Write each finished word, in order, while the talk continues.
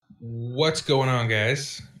What's going on,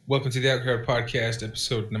 guys? Welcome to the Outcrowd Podcast,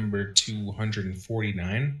 episode number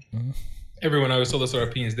 249. Everyone always told us our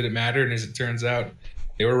opinions didn't matter, and as it turns out,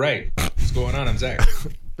 they were right. What's going on? I'm Zach.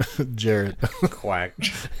 Jared. Quack.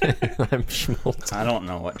 I'm Schmaltz. I don't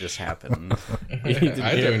know what just happened. You didn't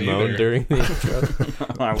I hear don't him moan either. during the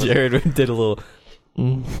intro. I was- Jared did a little.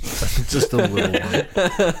 Just a little one.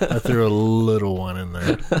 I threw a little one in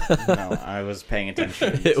there. no, I was paying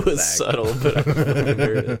attention. It to was Zach. subtle, but I fucking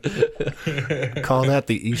heard it. Call that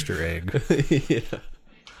the Easter egg. Yeah.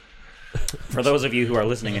 For those of you who are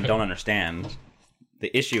listening and don't understand,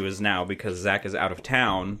 the issue is now because Zach is out of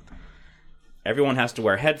town. Everyone has to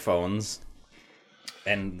wear headphones,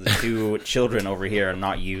 and the two children over here are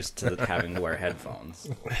not used to having to wear headphones.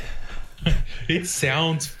 It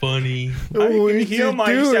sounds funny. I can hear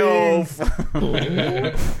myself.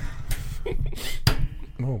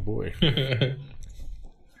 Oh boy.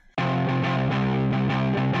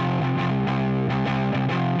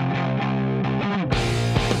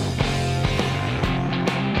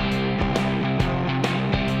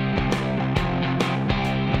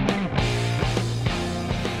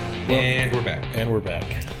 And we're back. And we're back.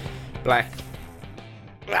 Black.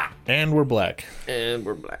 And we're black. And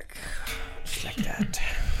we're black. Just like that.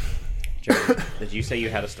 Jared, did you say you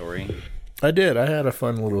had a story? I did. I had a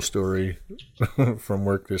fun little story from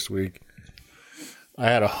work this week. I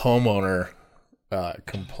had a homeowner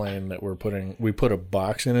complain that we put a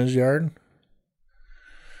box in his yard.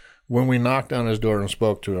 When we knocked on his door and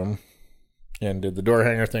spoke to him and did the door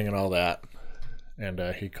hanger thing and all that, and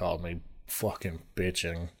he called me fucking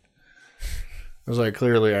bitching. I was like,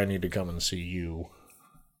 clearly I need to come and see you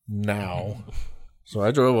now. So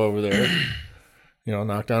I drove over there,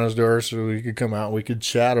 knocked on his door so we could come out and we could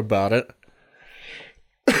chat about it.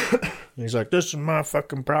 He's like, this is my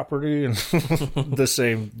fucking property, and the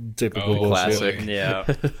same typical bullshit. classic. Yeah.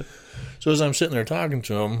 So as I'm sitting there talking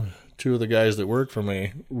to him, two of the guys that work for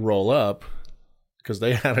me roll up because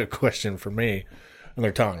they had a question for me, and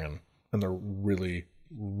they're tonguing, and they're really,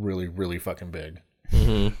 really, really fucking big.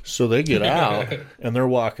 Mm-hmm. So they get out, and they're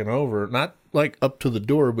walking over, not like up to the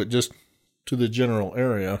door, but just to the general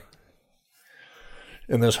area.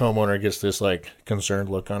 And this homeowner gets this like concerned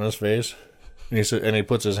look on his face. And he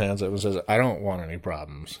puts his hands up and says, I don't want any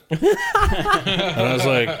problems. And I was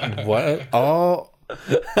like, what? Oh.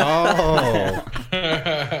 I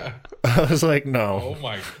was like, no. Oh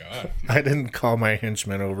my god. I didn't call my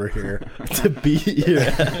henchman over here. To beat your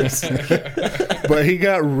ass. But he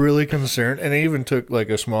got really concerned, and he even took like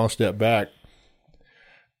a small step back.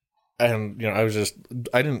 And, I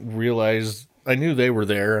didn't realize, I knew they were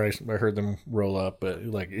there. I heard them roll up, but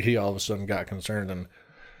like he all of a sudden got concerned and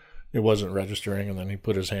it wasn't registering, and then he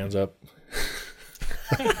put his hands up.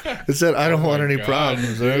 It said, I don't want any God, problems.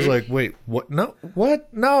 dude. And I was like, wait, what? No, what?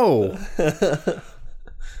 No. I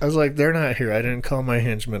was like, they're not here. I didn't call my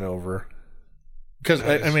henchman over. Because,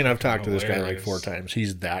 I've talked to this guy like 4 times.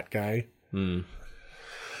 He's that guy.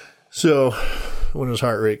 So, when his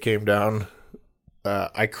heart rate came down,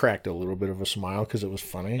 I cracked a little bit of a smile because it was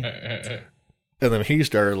funny. And then he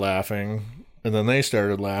started laughing. And then they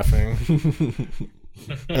started laughing.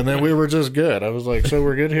 And then we were just good. I was like, so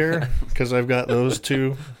we're good here? Because I've got those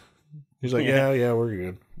two. He's like, yeah, we're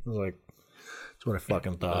good. I was like, that's what I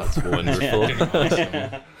fucking thought. That's wonderful.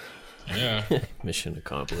 Awesome. Yeah. Mission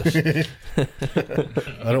accomplished. I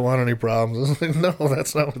don't want any problems. I was like, no,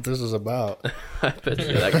 that's not what this is about. I bet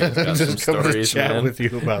you that guy's got I'm some just coming to stories, chat man. with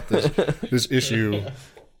you about this issue.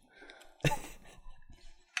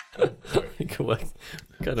 What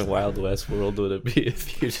kind of Wild West world would it be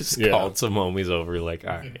if you just Yeah. called some homies over like,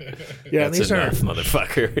 all right, Yeah, that's these enough, aren't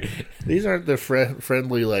motherfucker. these aren't the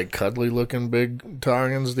friendly, like cuddly looking big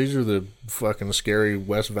Tongans. These are the fucking scary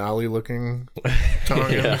West Valley looking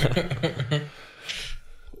Tongans.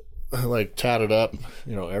 Like tatted up,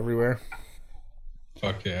 everywhere.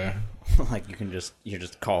 Fuck yeah. Like you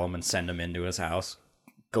just call him and send him into his house.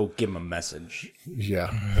 Go give him a message. Yeah.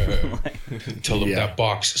 Tell them Yeah. that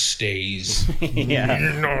box stays.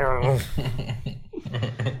 Yeah.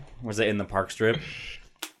 Was it in the park strip?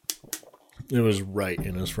 It was right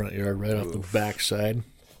in his front yard, right off the back side.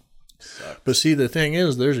 But see, the thing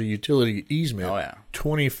is, there's a utility easement Oh, yeah.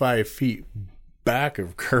 25 feet back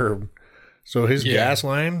of curb. So his Yeah. gas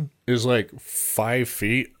line is like 5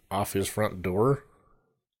 feet off his front door.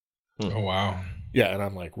 Oh wow. Yeah, and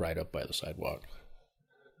I'm like right up by the sidewalk.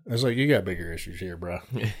 I was like, you got bigger issues here, bro.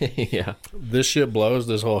 Yeah. This shit blows,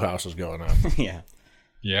 this whole house is going up. Yeah.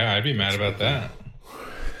 Yeah, I'd be mad about that.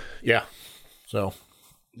 Yeah. So,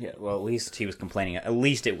 Yeah, well, at least he was complaining. At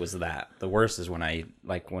least it was that. The worst is when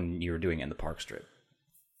when you were doing it in the park strip.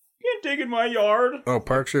 You dig in my yard. Oh,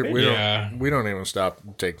 Park Strip. We Yeah. don't even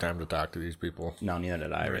take time to talk to these people. No, neither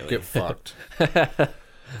did I really. Get fucked.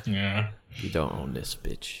 Yeah. You don't own this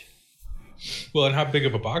bitch. Well, and how big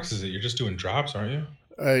of a box is it? You're just doing drops, aren't you?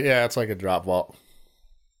 Yeah, it's like a drop vault.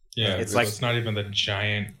 Yeah, It's it's like- it's not even the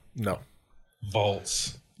giant No.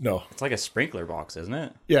 vaults. No. It's like a sprinkler box, isn't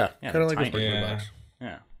it? Yeah, Yeah, kind of like a tiny. sprinkler Yeah. box.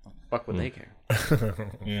 Yeah. Fuck would they care?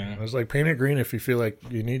 Yeah. I was like, paint it green if you feel like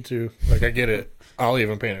you need to. Like, I get it. I'll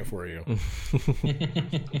even paint it for you.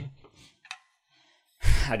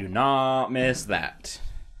 I do not miss that.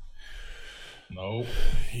 Nope.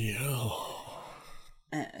 Yeah.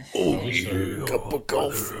 Oh, sir. Cup of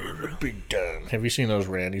coffee in the big time. Have you seen those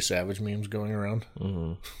Randy Savage memes going around?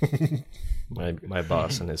 My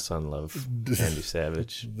boss and his son love Andy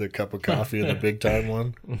Savage. The cup of coffee in the big time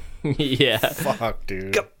one? Yeah. Fuck,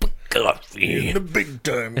 dude. Cup of coffee. In the big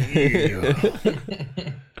time.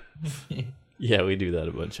 Yeah. Yeah, we do that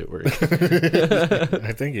a bunch at work.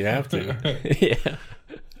 I think you have to. Yeah.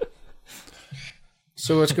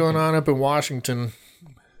 So what's going on up in Washington?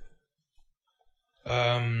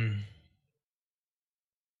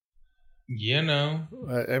 You know,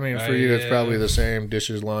 I mean, for you, it's probably the same.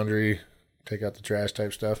 Dishes, laundry, take out the trash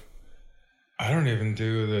type stuff. I don't even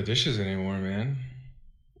do the dishes anymore, man.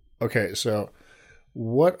 Okay, so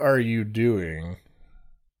what are you doing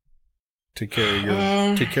to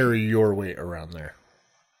carry your weight around there?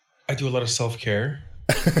 I do a lot of self-care.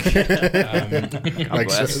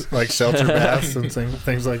 Like seltzer baths and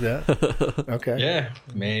things like that. Okay. Yeah,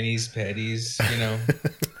 manis, patties, you know.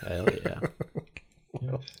 Hell yeah.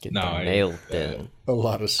 Get No, the I- nail down. A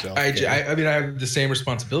lot of self. I mean, I have the same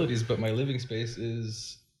responsibilities, but my living space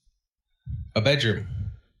is a bedroom.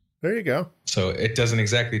 There you go. So it doesn't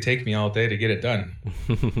exactly take me all day to get it done.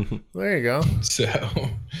 There you go. So,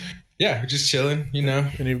 yeah, just chilling, you know.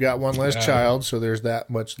 And you've got one less Yeah. child, so there's that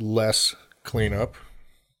much less cleanup.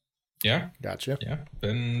 Yeah, Gotcha. yeah.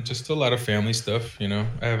 Been just a lot of family stuff, you know.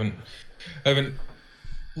 I haven't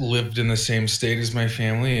lived in the same state as my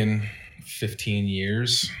family in 15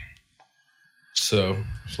 years. So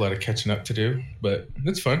there's a lot of catching up to do, but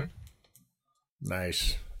it's fun.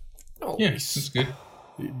 Nice. Yeah, it's good.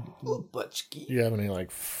 You have any like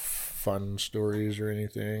fun stories or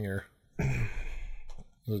anything, or is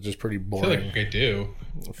it just pretty I feel boring? like I do.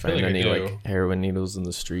 Find like I any do. like heroin needles in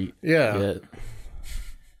the street? Yeah. Yet?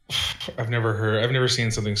 I've never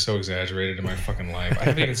seen something so exaggerated in my fucking life. I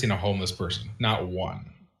haven't even seen a homeless person, not one.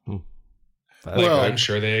 Like, Well, I'm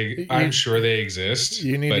sure they exist.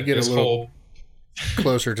 you need to but get a this little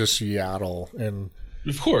closer to Seattle, and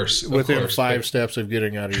of course, within 5 but- steps of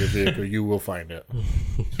getting out of your vehicle, you will find it.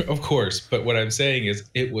 Of course, but what I'm saying is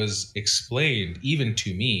it was explained even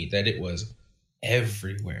to me that it was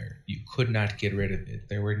everywhere. You could not get rid of it.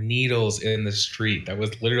 There were needles in the street. That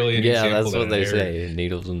was literally an Yeah, example that's what that they I heard. say.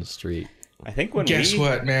 Needles in the street. I think when Guess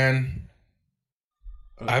what, man?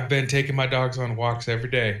 I've been taking my dogs on walks every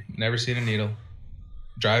day. Never seen a needle.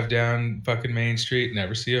 Drive down fucking Main Street.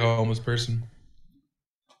 Never see a homeless person.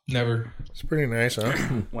 Never. It's pretty nice, huh?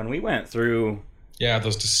 When we went through, Yeah,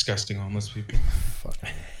 those disgusting homeless people.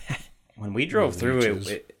 when we drove through Leeches.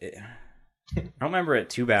 it, I don't remember it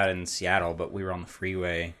too bad in Seattle, but we were on the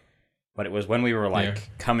freeway. But it was when we were like Yeah.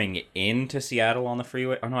 coming into Seattle on the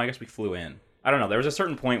freeway. Oh no, I guess we flew in. I don't know. There was a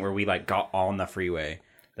certain point where we like got on the freeway.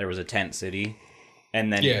 There was a tent city,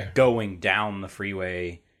 and then Yeah. going down the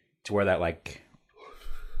freeway to where that like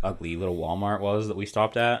ugly little Walmart was that we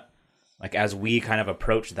stopped at. Like as we kind of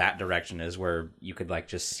approached that direction is where you could like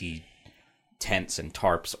just see tents and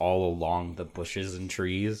tarps all along the bushes and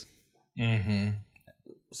trees. Mm-hmm.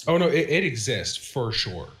 Oh no, it exists for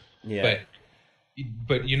sure. Yeah.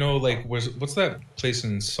 But you know, like, what's that place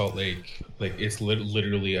in Salt Lake? Like, it's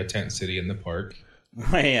literally a tent city in the park.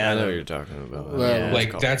 Yeah, I know what you're talking about. Well, Yeah.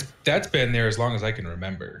 Like that's been there as long as I can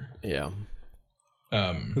remember. Yeah.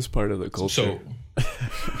 Um, It's part of the culture. so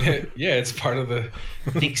yeah, it's part of the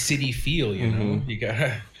big city feel. You know, you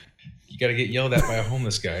gotta get yelled at by a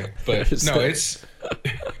homeless guy. But no, it's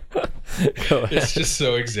just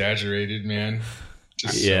so exaggerated, man.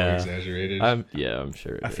 Just Yeah. so exaggerated. I'm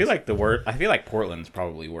sure. I feel like I feel like Portland's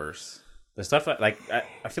probably worse. The stuff that, like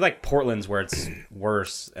I feel like Portland's where it's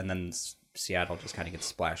worse, and then Seattle just kind of gets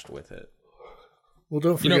splashed with it. Well,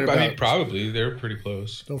 don't you forget know, about I mean, probably they're pretty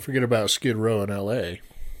close. don't forget about Skid Row in L.A.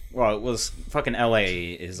 Well, it was fucking LA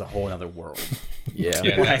is a whole other world. yeah.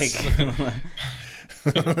 Yeah, Like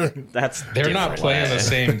that's they're not different. playing the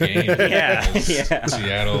same game. Yeah, as yeah.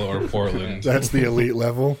 Seattle or Portland. That's the elite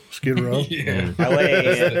level, Skid Row. Yeah.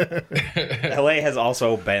 LA has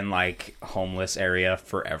also been like homeless area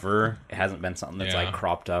forever. It hasn't been something that's Yeah. like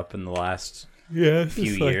cropped up in the last Yeah,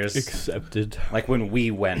 few years. accepted. Like when we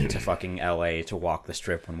went to fucking LA to walk the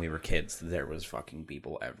strip when we were kids, there was fucking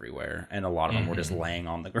people everywhere, and a lot of them were just laying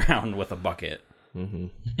on the ground with a bucket.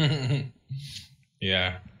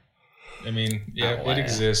 Yeah. I mean, yeah, LA. it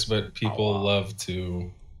exists, but people love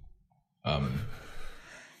to,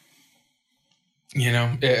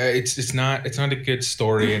 it's not a good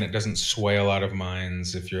story, and it doesn't sway a lot of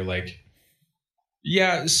minds if you're like,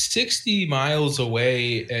 yeah, 60 miles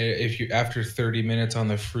away, if you after 30 minutes on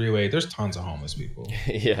the freeway, there's tons of homeless people.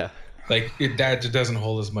 Yeah. Like that doesn't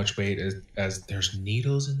hold as much weight as there's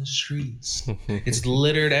needles in the streets. It's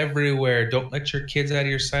littered everywhere. Don't let your kids out of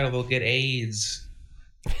your sight or they'll get AIDS.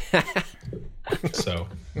 So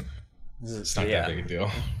it's not that big a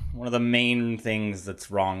deal. One of the main things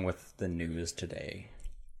that's wrong with the news today.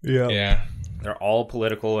 Yeah. They're all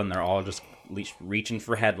political and they're all just reaching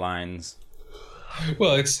for headlines.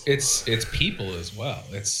 Well, it's people as well.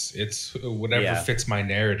 It's whatever fits my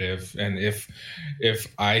narrative. And if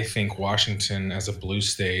I think Washington as a blue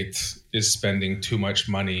state is spending too much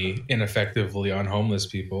money ineffectively on homeless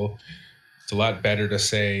people, it's a lot better to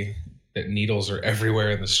say that needles are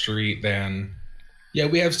everywhere in the street than, yeah,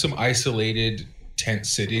 we have some isolated tent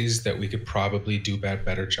cities that we could probably do a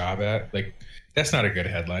better job at. Like, that's not a good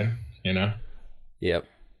headline, you know? Yep.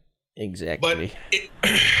 Exactly.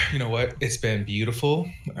 But you know what? It's been beautiful.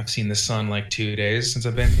 I've seen the sun like 2 days since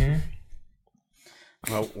I've been here.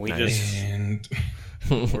 Well, we're getting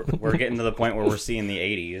to the point where we're seeing the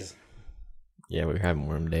 80s. Yeah, we're having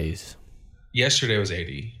warm days. Yesterday was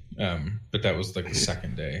 80, but that was like the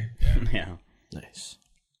second day. Yeah. Nice.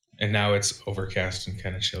 And now it's overcast and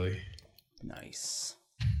kind of chilly. Nice.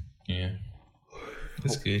 Yeah.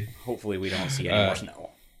 That's good. Hopefully we don't see any more snow.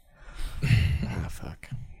 Ah, fuck.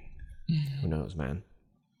 Who knows, man?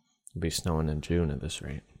 It'll be snowing in June at this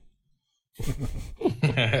rate.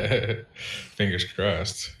 Fingers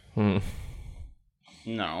crossed.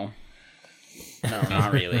 No,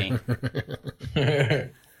 not really.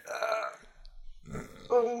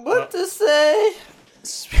 What to say?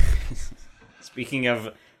 Speaking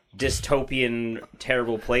of dystopian,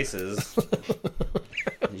 terrible places,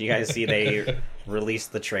 did you guys see they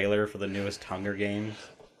released the trailer for the newest Hunger Games?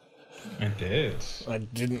 I did. I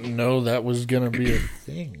didn't know that was gonna be a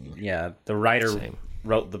thing. Yeah, the writer Same.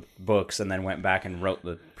 wrote the books and then went back and wrote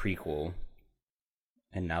the prequel,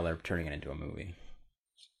 and now they're turning it into a movie.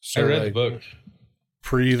 So I read like, the book.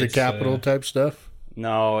 Pre the It's, Capitol type stuff.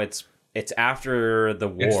 No, it's after the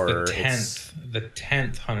war. It's the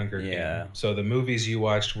 10th Hunger Yeah. Game. So the movies you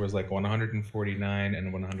watched was like 149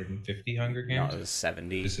 and 150 Hunger No, Games. it was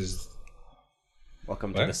 70. This is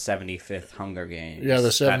Welcome What? to the 75th Hunger Games. Yeah, the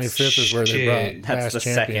 75th is where they shit. brought That's past the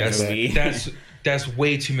second champions movie. back. that's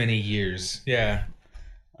way too many years. Yeah.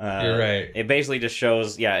 You're right. It basically just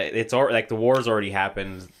shows, it's like the war's already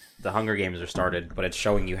happened, the Hunger Games are started, but it's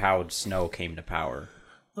showing you how Snow came to power.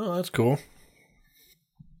 Oh, that's cool.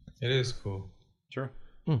 It is cool. Sure.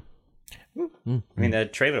 I mean, the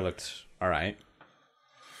trailer looked all right.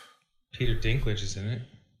 Peter Dinklage is in it.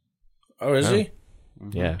 Oh, is he?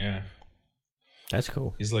 Yeah, Yeah. that's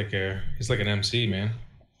cool. He's like an MC, man.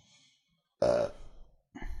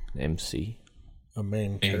 MC. A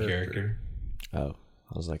main Main character. character. Oh,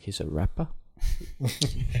 I was like, he's a rapper?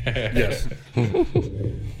 Yes.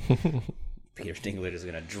 Peter Dinklage is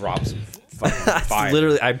gonna drop some fucking fire.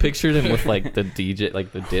 Literally, I pictured him with like the DJ,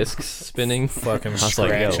 like the discs spinning. Fucking I was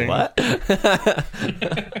like, yo, scratching. what?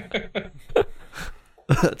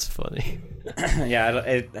 That's funny.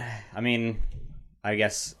 Yeah, I mean, I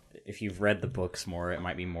guess if you've read the books more, it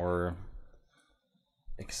might be more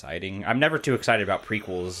exciting. I'm never too excited about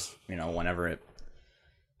prequels, whenever it...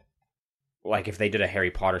 Like, if they did a Harry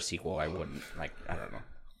Potter sequel, I wouldn't. Like, I don't know.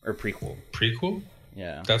 Or prequel. Prequel?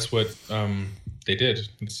 Yeah. That's what they did.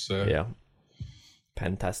 It's Yeah.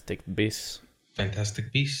 Fantastic Beasts.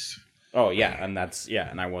 Fantastic Beasts. Oh, yeah, and that's... Yeah,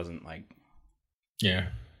 and I wasn't, like... Yeah.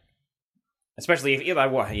 Especially if I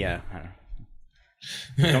was... Yeah. I don't know.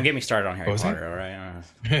 Don't get me started on Harry What was Potter, all right?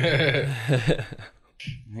 I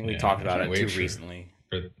think we talked about it too recently.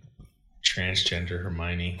 For transgender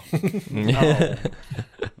Hermione.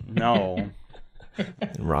 No.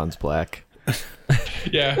 And Ron's black.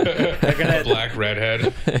 Yeah. A black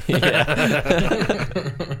redhead.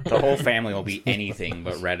 The whole family will be anything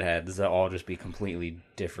but redheads. They'll all just be completely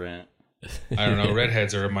different. I don't know.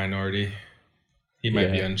 Redheads are a minority. He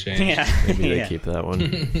might be Yeah. unchanged. Yeah. Maybe they Yeah. keep that one.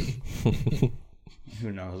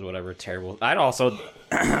 Who knows, whatever terrible. I'd also...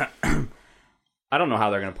 I don't know how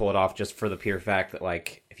they're going to pull it off, just for the pure fact that,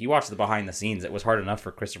 like, if you watch the behind the scenes, it was hard enough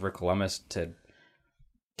for Christopher Columbus to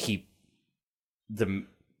keep the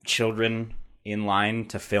children in line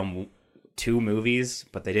to film 2 movies,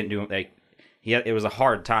 but they didn't do like it was a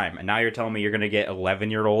hard time. And now you're telling me you're going to get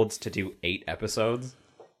 11-year-olds to do 8 episodes?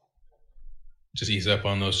 Just ease up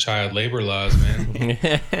on those child labor laws, man.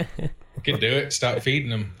 You can do it. Stop feeding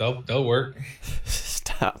them. They'll work.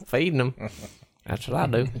 Stop feeding them. That's what I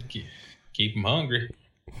do. Keep them hungry.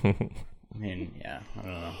 I mean, yeah, I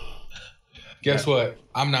don't know. Guess what?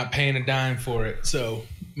 I'm not paying a dime for it. So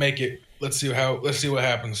make it. Let's see what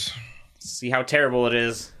happens. See how terrible it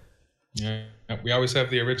is. Yeah, we always have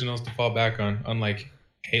the originals to fall back on, unlike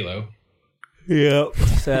Halo. Yep.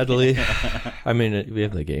 Sadly, I mean, we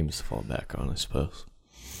have the games to fall back on, I suppose.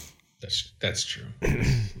 That's true.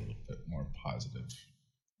 It's a little bit more positive.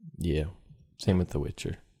 Yeah. Same with The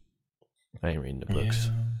Witcher. I ain't reading the books,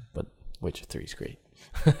 Yeah. but Witcher 3 is great.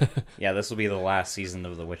 Yeah, this will be the last season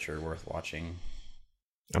of The Witcher worth watching.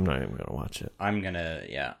 I'm not even gonna watch it. I'm gonna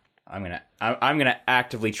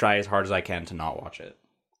actively try as hard as I can to not watch it.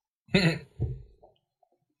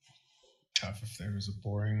 Tough if there was a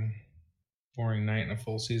boring night and a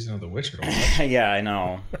full season of The Witcher to watch. Yeah, I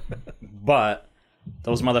know, but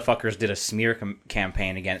those motherfuckers did a smear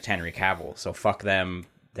campaign against Henry Cavill, so fuck them.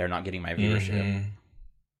 They're not getting my viewership.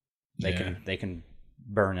 They can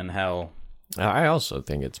burn in hell. I also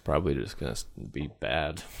think it's probably just gonna be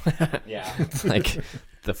bad. Yeah. Like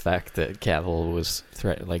the fact that Cavill was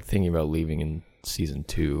thinking about leaving in season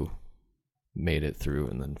 2, made it through,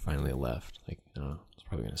 and then finally left. Like, no, it's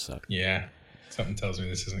probably gonna suck. Yeah. Something tells me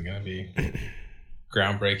this isn't going to be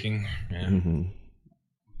groundbreaking. Yeah. Mm-hmm.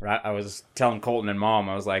 I was telling Colton and Mom,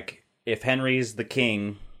 I was like, if Henry's the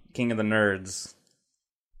king of the nerds,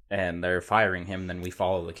 and they're firing him, then we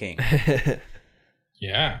follow the king.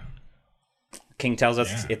 Yeah. King tells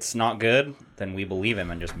us it's not good, then we believe him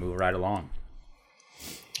and just move right along.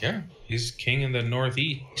 Yeah. He's king in the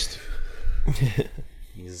Northeast.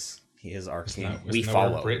 He is our king. Isn't We that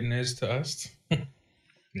follow. where Britain is to us.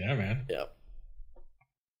 Yeah, man. Yep.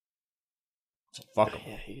 So fuck 'em.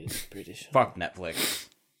 Yeah, he is British. Fuck Netflix.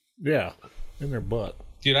 Yeah, in their butt.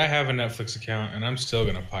 Dude, I have a Netflix account, and I'm still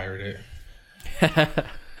going to pirate it.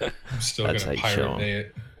 I'm still going That's to how you show 'em.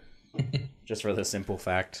 pirate it. Just for the simple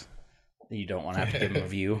fact that you don't want to have to give him a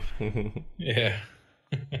view. Yeah.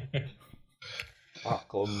 Fuck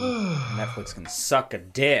 'em. Netflix can suck a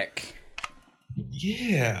dick.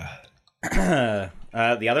 Yeah.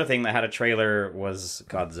 The other thing that had a trailer was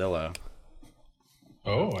Godzilla.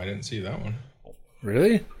 Oh, I didn't see that one.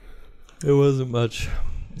 Really? It wasn't much.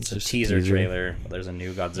 It's a teaser trailer. There's a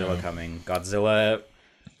new Godzilla coming. Godzilla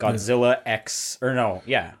X, or no,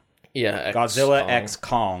 yeah. Yeah, Godzilla X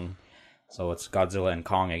Kong. So it's Godzilla and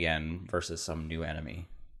Kong again versus some new enemy.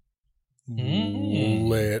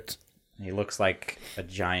 Lit. He looks like a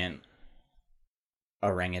giant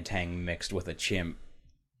orangutan mixed with a chimp.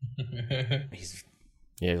 He's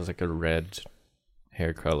Yeah, it was like a red,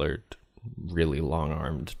 hair-colored, really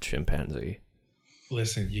long-armed chimpanzee.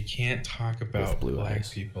 Listen, you can't talk about blue black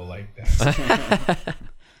eyes. people like that.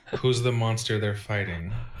 Who's the monster they're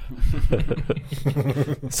fighting?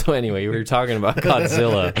 So anyway, we were talking about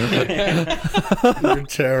Godzilla. You're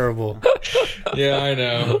terrible. Yeah, I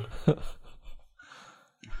know.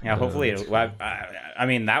 yeah. Hopefully, I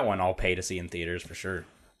mean that one I'll pay to see in theaters for sure.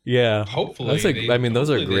 Yeah, Hopefully, those are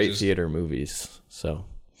hopefully they great just- theater movies. So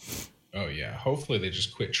Oh yeah. Hopefully they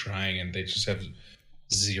just quit trying and they just have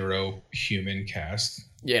zero human cast.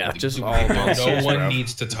 yeah, just No all monsters. one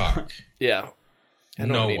needs to talk. Yeah, I don't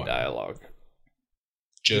No need one. dialogue.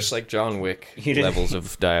 Just Just like John Wick You didn't- levels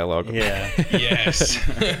of dialogue. Yeah. yes.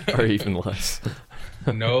 Or even less.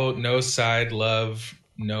 no side love.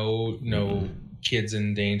 No kids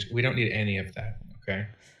in danger. We don't need any of that. Okay.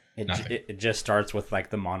 Nothing. It just starts with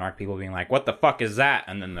like the Monarch people being like, "What the fuck is that?"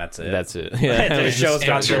 And then that's it. That's it. It Yeah, just shows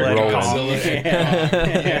Enter Godzilla and Kong. Godzilla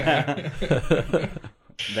and Kong. Yeah.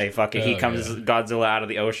 They fucking he comes Godzilla out of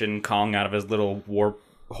the ocean, Kong out of his little warp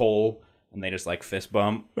hole, and they just like fist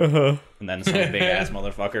bump. And then some big ass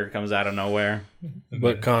motherfucker comes out of nowhere.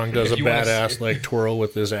 But Kong does a If you wanna badass s- like twirl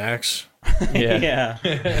with his axe. yeah.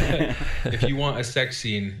 Yeah. If you want a sex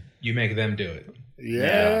scene, you make them do it.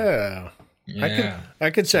 Yeah. Yeah. I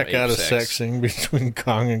could check out a sex. sex scene between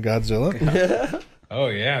Kong and Godzilla. Oh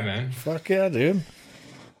yeah, man. Fuck yeah, dude.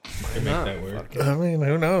 Can make that work. I mean,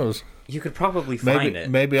 who knows? You could probably find it.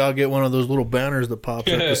 Maybe I'll get one of those little banners that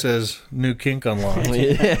pops up that says "New Kink Unlocked."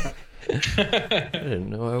 Yeah. I didn't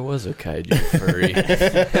know I was a kaiju furry.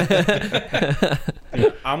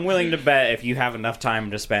 I'm willing to bet if you have enough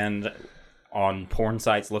time to spend on porn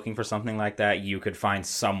sites looking for something like that, you could find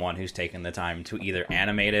someone who's taken the time to either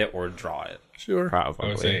animate it or draw it. Sure. I would say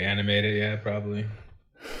Probably. animated. Yeah, probably.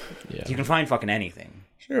 Yeah. You can find fucking anything.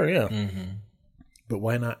 Sure, yeah. But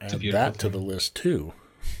why not add beautiful that to the thing. list too?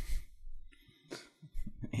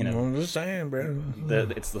 You know, I'm just saying, bro.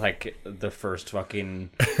 it's like the first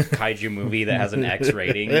fucking kaiju movie that has an X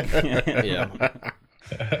rating. Yeah.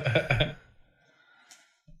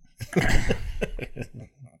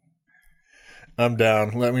 I'm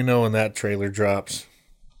down. Let me know when that trailer drops.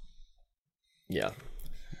 Yeah.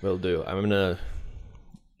 Will do. I'm gonna,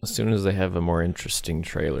 as soon as they have a more interesting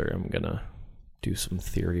trailer, I'm gonna do some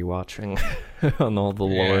theory watching on all the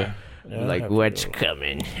lore. Yeah, Like, what's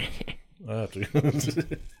coming? I'll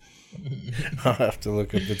have to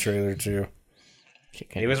look up the trailer too.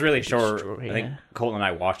 It was really short. I think Colton and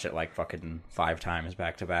I watched it like fucking 5 times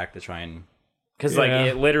back to back to try and... Because like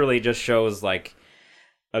it literally just shows like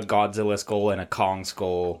a Godzilla skull and a Kong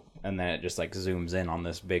skull, and then it just like zooms in on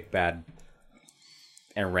this big bad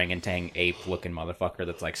orangutan ape looking motherfucker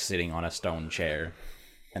that's like sitting on a stone chair,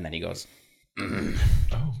 and then he goes,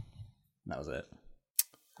 Oh. that was it.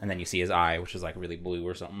 And then you see his eye, which is like really blue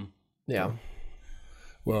or something. Yeah.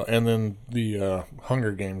 Well, and then the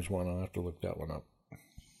Hunger Games one, I'll have to look that one up.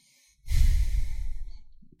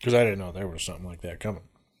 Because I didn't know there was something like that coming.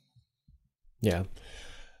 Yeah.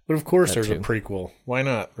 But of course That there's too. a prequel. Why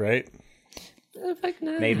not, right?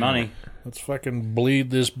 Made money. Let's fucking bleed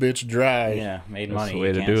this bitch dry Yeah, made That's money. the way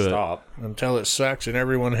You to can't do it. stop. until it sucks and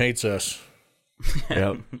everyone hates us.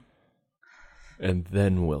 Yep. And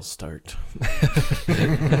then we'll start.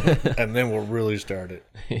 And then we'll really start it.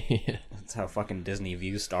 Yeah. That's how fucking Disney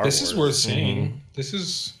views Star This Wars. is worth seeing. This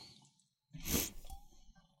is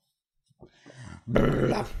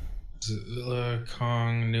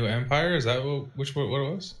Kong New Empire. Is that what it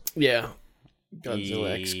was? Yeah.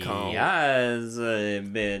 Godzilla X Kong. Yes,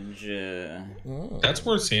 bitch. That's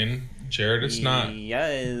worth seeing, Jared. It's not.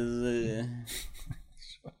 Yes.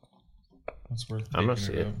 It's worth. I'm gonna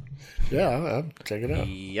taking see it. up. Yeah, I'll check it out.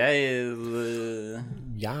 Yes.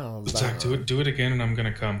 Yeah. Zach, do it again, and I'm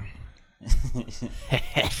gonna come.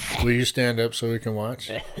 Will you stand up so we can watch?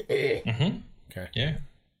 Mm-hmm. Okay. Yeah.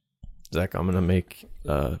 Zach, I'm gonna make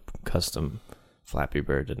a custom Flappy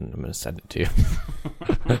Bird and I'm gonna send it to you.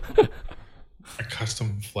 A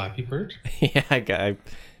custom Flappy Bird. Yeah, I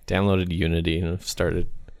downloaded Unity and I've started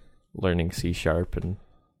learning C# and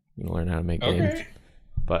learn how to make games. Okay.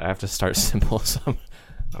 But I have to start simple, so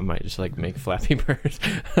I might just like make Flappy Bird.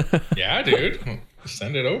 Yeah, dude.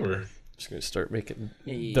 Send it over. Just gonna start making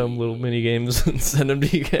dumb little mini games and send them to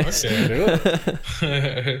you guys.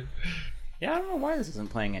 Okay. Yeah, I don't know why this isn't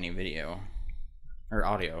playing any video or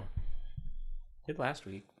audio. Did last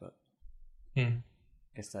week, but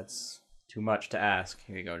guess that's too much to ask.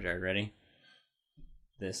 Here you go, Jared. Ready?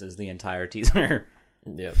 This is the entire teaser.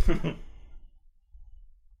 Yep.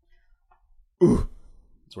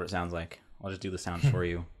 That's what it sounds like. I'll just do the sounds for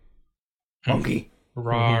you. Monkey.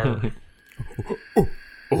 Rawr.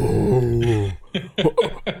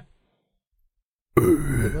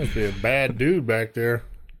 There must be a bad dude back there.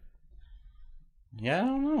 Yeah, I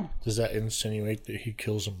don't know. Does that insinuate that he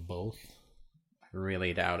kills them both?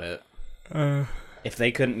 Really doubt it. If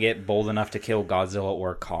they couldn't get bold enough to kill Godzilla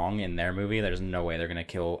or Kong in their movie, there's no way they're gonna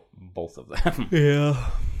kill both of them.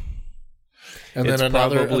 Yeah. And It's then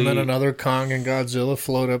probably- another Kong and Godzilla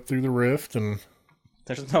float up through the rift and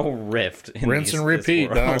There's no rift. In rinse and this repeat,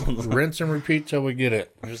 world. dog. Rinse and repeat till we get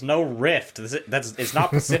it. There's no rift. It's not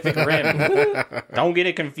Pacific Rim. Don't get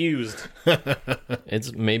it confused.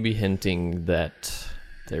 It's maybe hinting that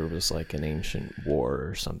there was like an ancient war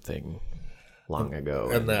or something long ago.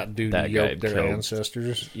 And that dude that guy yoked their killed,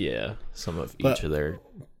 ancestors. yeah, some of But- each of their.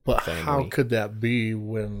 But family. how could that be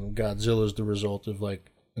when Godzilla's the result of like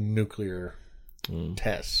a nuclear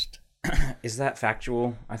test? Is that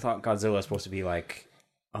factual? I thought Godzilla is supposed to be like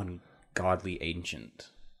ungodly ancient.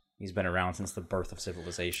 He's been around since the birth of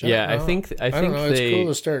civilization. Yeah, I think I don't know. they. It's cool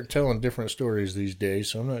to start telling different stories these days,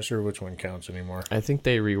 so I'm not sure which one counts anymore. I think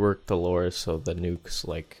they reworked the lore so the nukes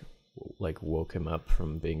like woke him up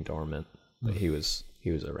from being dormant, but he was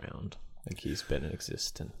around. Like he's been in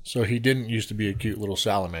existence. So he didn't used to be a cute little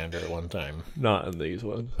salamander at one time. Not in these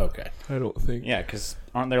ones. Okay. I don't think. Yeah, because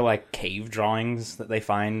aren't there like cave drawings that they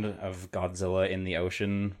find of Godzilla in the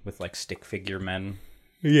ocean with like stick figure men?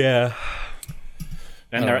 Yeah.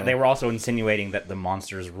 And they were also insinuating that the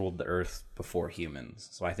monsters ruled the earth before humans.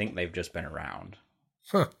 So I think they've just been around.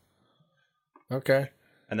 Huh. Okay.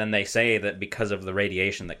 And then they say that because of the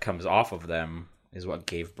radiation that comes off of them is what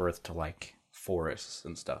gave birth to like forests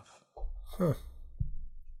and stuff. Huh.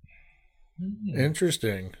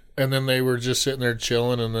 Interesting. And then they were just sitting there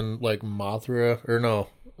chilling, and then like Mothra, or no,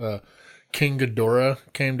 King Ghidorah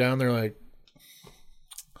came down. They're like,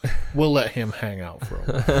 we'll let him hang out for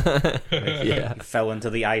a while. Yeah. He fell into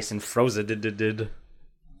the ice and froze it.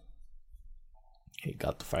 He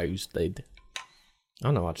got the roasted. I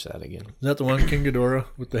want to watch that again. Is that the one, King Ghidorah,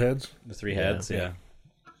 with the heads? The three heads, yeah.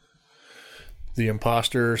 The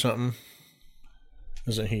imposter or something?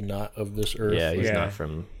 Isn't he not of this earth? Yeah, he's not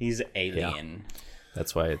from... He's alien.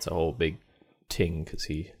 That's why it's a whole big ting, because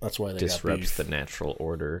he That's why they disrupts got the beef. natural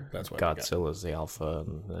order. That's why they got- Godzilla's the alpha,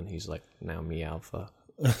 and then he's like, now me alpha.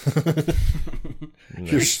 Your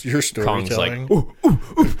Kong's like, storytelling. ooh.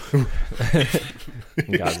 Your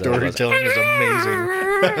Godzilla goes, storytelling is amazing.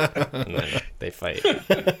 and then they fight.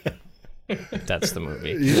 That's the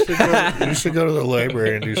movie. You should go to the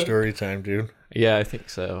library and do story time, dude. Yeah, I think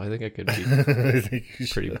so. I think I could be I think you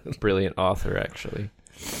should. pretty brilliant author, actually.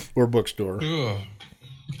 Or bookstore. Ugh.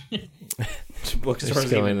 Bookstores Just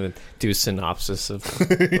go in even- and do synopsis of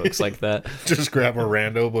books like that. Just grab a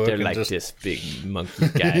rando book They're and like just this big monkey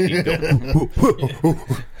guy. You go,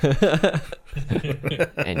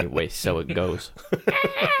 anyway, so it goes.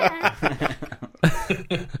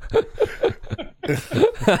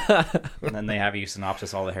 And then they have you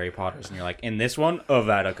synopsis all the Harry Potters, and you're like, in this one,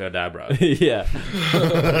 Avada Kedavra. Yeah.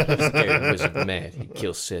 Scared wizard mad. He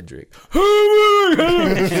kills Cedric.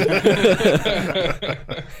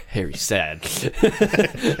 Harry sad.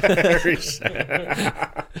 very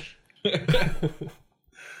sad.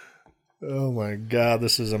 Oh my god,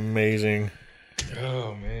 this is amazing.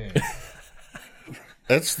 Oh man.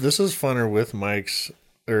 This is funner with mics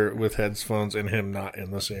or with headphones and him not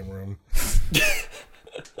in the same room.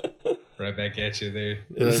 Right back at you there.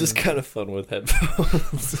 This is kind of fun with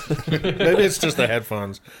headphones. Maybe it's just the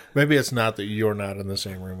headphones. Maybe it's not that you're not in the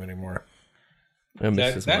same room anymore.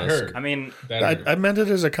 That hurt. I mean, That hurt. I meant it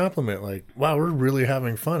as a compliment. Like, wow, we're really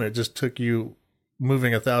having fun. It just took you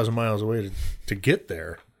moving 1,000 miles away to get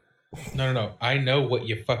there. No. I know what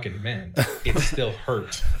you fucking meant. It still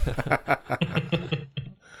hurt.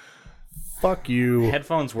 Fuck you.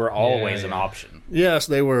 headphones were always Yeah. an option. Yes,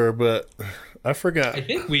 they were, but I forgot. I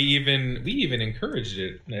think we even encouraged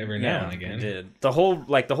it every now and again. it did. The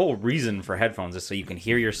whole reason for headphones is so you can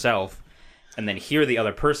hear yourself and then hear the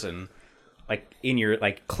other person in your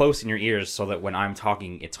close in your ears, so that when I'm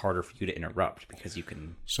talking it's harder for you to interrupt because you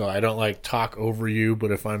can. So I don't talk over you, but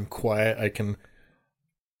if I'm quiet, I can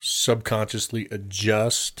subconsciously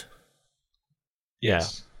adjust.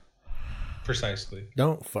 Yes. Precisely.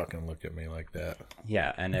 Don't fucking look at me like that.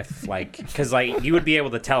 Yeah, and if because you would be able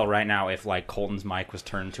to tell right now if Colton's mic was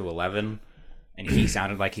turned to 11 and he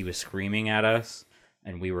sounded like he was screaming at us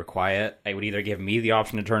and we were quiet, it would either give me the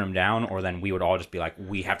option to turn him down, or then we would all just be like,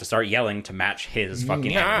 we have to start yelling to match his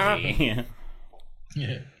fucking energy.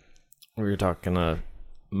 Yeah. We were talking to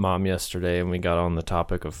Mom yesterday, and we got on the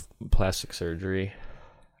topic of plastic surgery.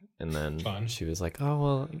 And then Fun. she was like, "Oh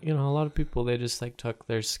well, a lot of people, they just tuck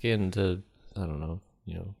their skin to, I don't know,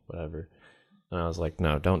 whatever." And I was like,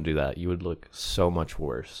 "No, don't do that. You would look so much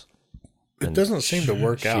worse." It doesn't seem to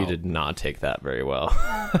work out. She did not take that very well.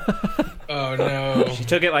 Oh no. She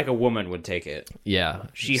took it like a woman would take it. Yeah,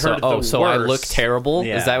 She so, heard the so I worst. look terrible.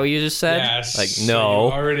 Yeah. Is that what you just said? Yes. So No.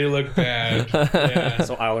 you already look bad. Yeah.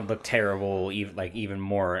 So I would look terrible, even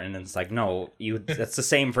more. And it's no, that's the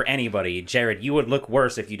same for anybody. Jared, you would look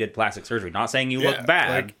worse if you did plastic surgery. Not saying you look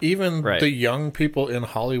bad. Even Right. the young people in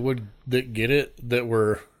Hollywood that get it, that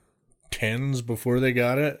were 10s before they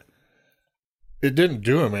got it, it didn't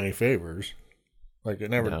do them any favors.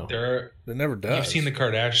 It never, No. There it never does. you've seen the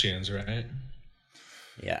Kardashians, right?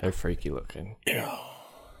 Yeah. They're freaky looking.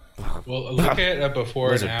 Well, look at a before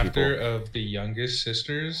and Lizard after of the youngest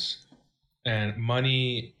sisters, and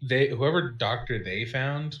money. Whoever doctor they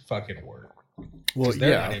found fucking worked. Well, 'Cause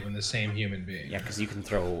they're yeah. not even the same human being. Yeah, because you can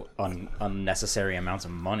throw unnecessary amounts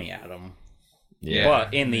of money at them. Yeah.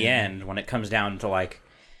 But in the end, when it comes down to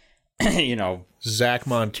Zach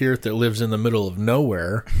Montiert that lives in the middle of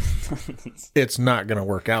nowhere, it's not going to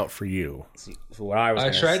work out for you. what I was I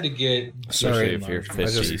gonna tried say- to get. Sorry, if you're I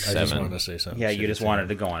just 57. wanted to say something. Yeah, you just shitty. wanted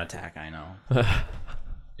to go on attack. I know.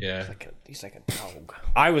 Yeah. He's like a dog.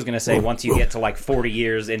 I was gonna say once you get to 40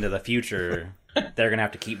 years into the future, they're gonna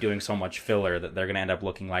have to keep doing so much filler that they're gonna end up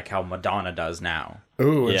looking like how Madonna does now.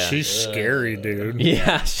 Ooh, and Yeah. she's scary, dude.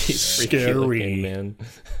 Yeah, she's freaky Scary. looking, man.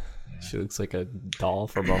 She looks like a doll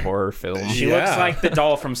from a horror film. She Yeah. looks like the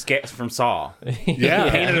doll from Saw. Yeah.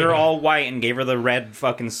 Painted her all white and gave her the red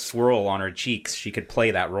fucking swirl on her cheeks. She could play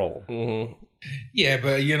that role. Yeah,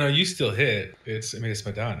 but you still hit. It's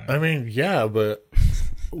Madonna. I mean, yeah, but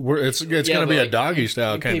it's going to be a doggy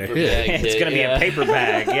style kind of paper hit. bag. It's gonna be a paper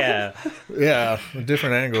bag, yeah. Yeah, a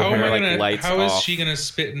different angle. How, am here. I lights how is off. she gonna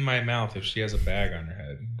spit in my mouth if she has a bag on her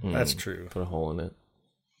head? That's true. Put a hole in it.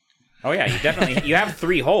 Oh yeah, you have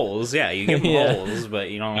 3 holes. Yeah, you give them Yeah. holes, but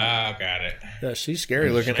you don't. Oh, got it. Yeah, she's scary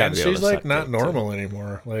looking, gotta and be able she's to like suck not dick, too. normal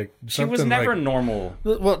anymore. Like She was never normal.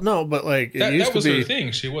 Well, no, but like it That used was to be. her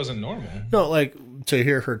thing. She wasn't normal. No, like to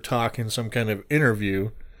hear her talk in some kind of interview,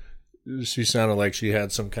 she sounded like she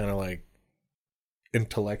had some kind of like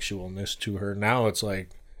intellectualness to her. Now it's like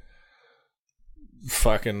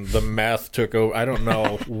fucking the meth took over. I don't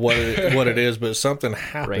know what it is, but something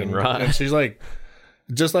happened. Brain rot. And she's like,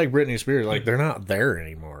 just like Britney Spears, like they're not there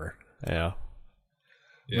anymore. Yeah.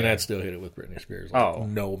 I mean, I'd still hit it with Britney Spears, like, Oh.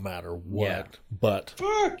 no matter what. Yeah. But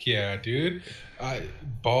Fuck yeah, dude.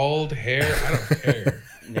 Bald hair, I don't care.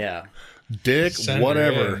 Yeah, dick, Send her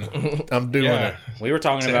whatever, in. I'm doing Yeah. it. we were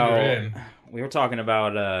talking Send her about. in. We were talking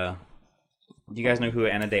about. Do you guys know who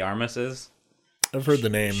Ana de Armas is? I've heard the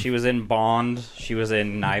name. She was in Bond. She was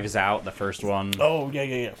in Knives Out, the first one. Oh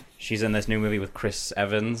yeah. She's in this new movie with Chris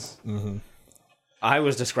Evans. Mm-hmm. I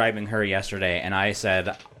was describing her yesterday, and I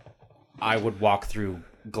said I would walk through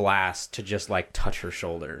glass to just like touch her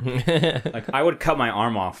shoulder. Like I would cut my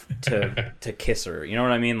arm off to kiss her. You know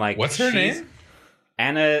what I mean? Like What's her she's name?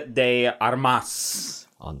 Ana de Armas,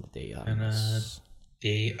 On the day of.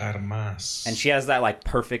 De Armas. and she has that like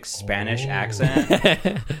perfect Spanish accent,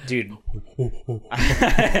 dude.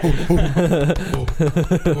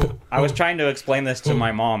 I was trying to explain this to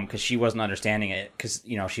my mom because she wasn't understanding it because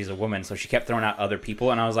you know she's a woman, so she kept throwing out other people,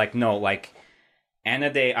 and I was like, no, like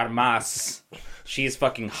Ana de Armas, she's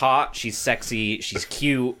fucking hot, she's sexy, she's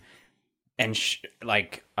cute, and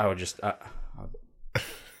like I would just,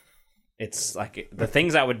 it's like the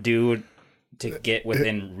things I would do to get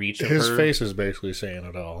within reach of His her. face is basically saying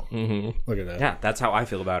it all. Mm-hmm. Look at that. Yeah, that's how I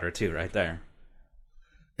feel about her too, right there.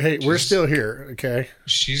 Hey, we're still here, okay?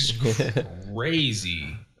 She's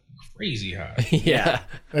crazy. Crazy hot. Yeah.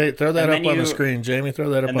 Hey, throw that And up then on the you- screen, Jamie. Throw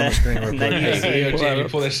that up on then- the screen real and quick. then you see- Hey, yo, Jamie,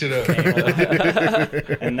 pull that shit up.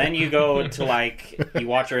 And then you go to like you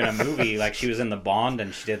watch her in a movie, like she was in the Bond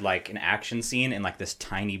and she did like an action scene in like this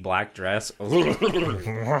tiny black dress. That's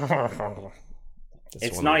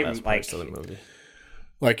It's one not of the even, best parts like- of the movie.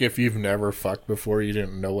 Like if you've never fucked before, you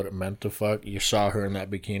didn't know what it meant to fuck. You saw her in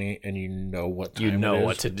that bikini, and you know what time You know it is.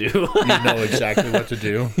 what to do. You know exactly what to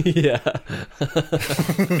do. Yeah.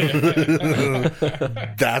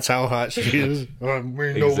 That's how hot she is.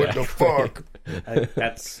 We know what the fuck.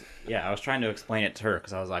 That's yeah. I was trying to explain it to her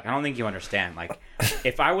because I was like, I don't think you understand. Like,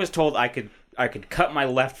 if I was told I could cut my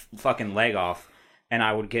left fucking leg off and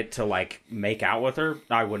I would get to like make out with her,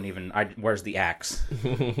 I wouldn't even. Where's the axe?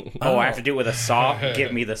 Oh, I have to do it with a saw.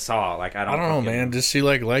 Give me the saw. Like I I don't know, man. Does she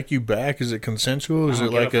like you back? Is it consensual? Is I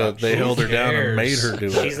it don't like give a a fuck. they Who held her down and made cares? her do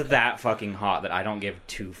it? She's that fucking hot that I don't give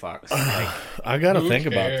 2 fucks. Like, I gotta Who think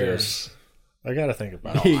about cares? this. I gotta think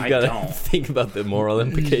about You I gotta don't. think about the moral it.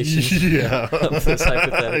 implications Yeah. of this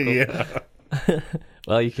hypothetical. Yeah.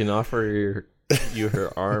 Well, you can offer you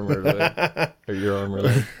her arm or leg, or your arm or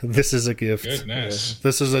leg. This is a gift. Goodness.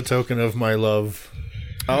 This is a token of my love.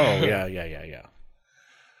 Oh, yeah.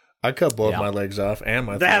 I cut both Yeah. my legs off and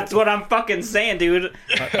my that's throat. what I'm fucking saying, dude.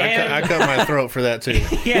 I cut my throat for that too.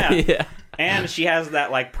 Yeah. Yeah. And she has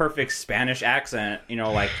that like perfect Spanish accent, you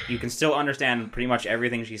know, like you can still understand pretty much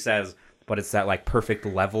everything she says, but it's that like perfect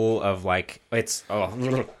level of like it's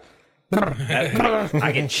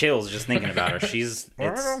I get chills just thinking about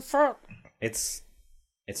her. It's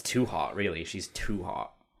too hot, really. She's too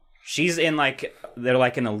hot. She's in like they're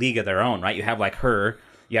like in a league of their own, right? You have like her,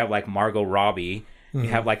 you have like Margot Robbie, you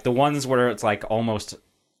have like the ones where it's like almost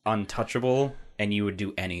untouchable and you would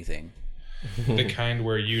do anything. The kind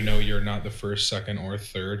where you know you're not the first, second, or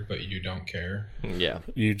third, but you don't care. Yeah.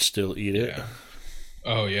 You'd still eat it. Yeah.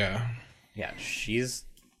 Oh, yeah. Yeah, she's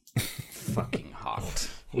fucking hot.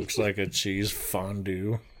 Looks like a cheese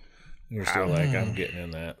fondue. You're still like, I'm getting in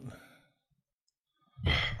that.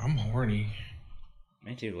 I'm horny.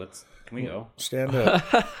 Me too. Can we go? Stand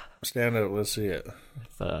up. Stand up. Let's see it.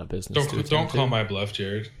 Business. to Don't attend call to. my bluff,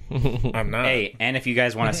 Jared. I'm not. Hey, and if you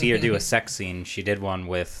guys want to see her do a sex scene, she did one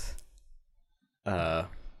with Ben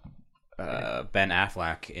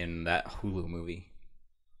Affleck in that Hulu movie.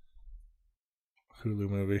 Hulu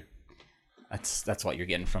movie. That's what you're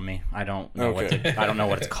getting from me. I don't know Okay. I don't know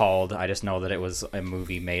what it's called. I just know that it was a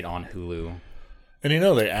movie made on Hulu. And you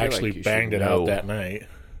know they like actually you banged should it know. out that night.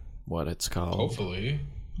 What it's called. Hopefully.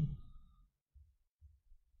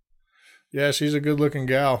 Yeah, she's a good looking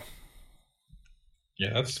gal.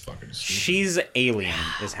 Yeah, that's fucking stupid. She's alien,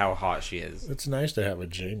 is how hot she is. It's nice to have a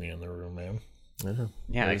Jamie in the room, man. Yeah.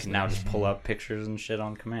 Yeah, I can now just pull up pictures and shit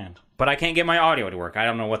on command. But I can't get my audio to work. I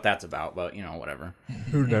don't know what that's about, but you know, whatever.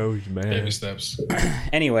 Who knows, man? Baby steps.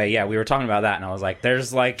 Anyway, yeah, we were talking about that, and I was like,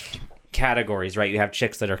 there's like categories, right? You have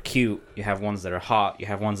chicks that are cute, you have ones that are hot, you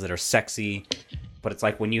have ones that are sexy, but it's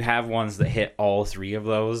like when you have ones that hit all three of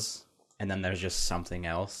those, and then there's just something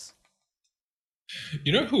else.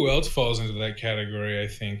 You know who else falls into that category? I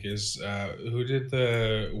think is who did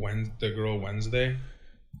the girl Wednesday?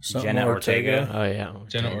 Jenna Ortega. Oh yeah,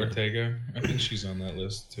 Jenna Ortega. I think she's on that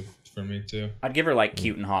list for me too. I'd give her like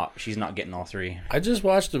cute and hot. She's not getting all three. I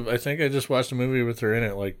think I just watched a movie with her in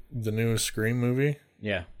it, like the newest Scream movie,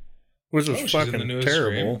 Yeah. which was she's in the fucking newest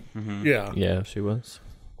terrible. Mm-hmm. Yeah, Yeah, she was.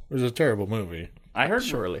 it was a terrible movie. I heard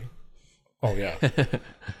Surely. Oh yeah,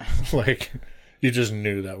 like you just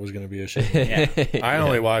knew that was going to be a shit. yeah. I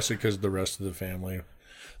only watched it because the rest of the family,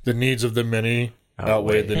 the needs of the many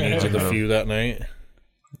outweighed the needs of the few that night.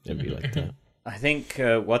 It'd be like that. I think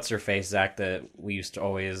what's her face, Zach, that we used to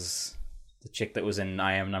always, the chick that was in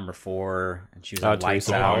I Am Number 4, and she was in Lights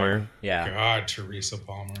Teresa Out. Palmer. Yeah. God, Teresa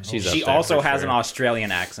Palmer. She's She up there also for has sure. an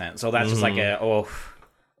Australian accent, so that's just like a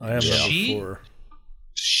I am She- number 4.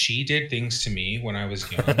 She did things to me when I was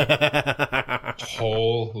young.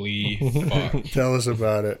 Holy fuck, Tell us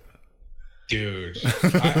about it. dude!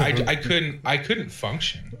 I couldn't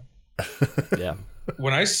function Yeah.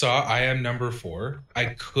 when I saw I Am Number 4. I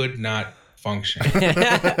could not function.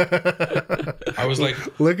 I was like,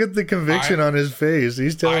 Look at the conviction on his face.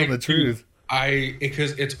 He's telling the truth.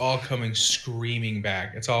 because it's all coming screaming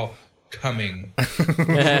back. It's all coming.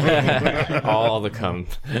 All the cum.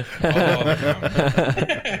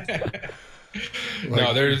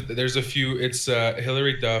 No, there's a few. It's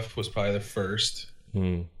Hillary Duff was probably the first.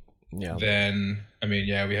 Yeah. Then we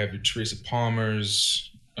have your Teresa Palmers,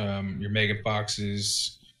 your Megan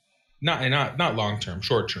Foxes. Not long term,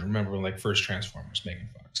 short term. Remember when, like, first Transformers, Megan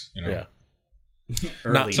Fox. You know. Yeah.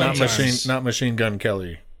 early Not 90s. Machine Gun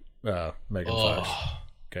Kelly. Megan Fox. Oh,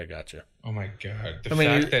 Okay, gotcha. oh my god! The I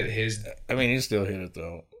mean, fact that his I mean, he still hit it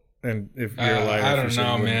though. And if you're a I liar, don't for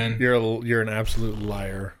know, saying man. You're an absolute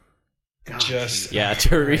liar. just Yeah,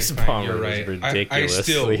 Teresa Fine, Palmer you're was right. I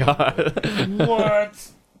ridiculously still hot.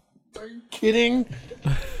 What? Are you kidding?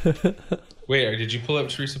 wait. Did you pull up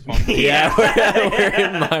Teresa Palmer? Yeah. We're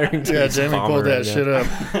admiring Yeah, Teresa Jamie Palmer pulled that right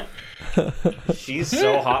now. shit up. She's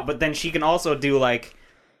so hot, but then she can also do like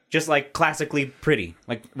just like classically pretty.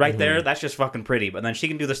 Like right there, that's just fucking pretty. But then she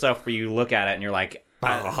can do the stuff where you look at it and you're like,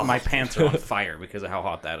 my pants are on fire because of how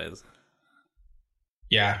hot that is.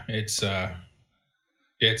 Yeah, yeah.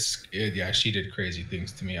 She did crazy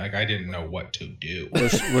things to me. Like, I didn't know what to do.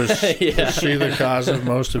 Was she the cause of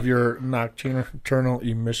most of your nocturnal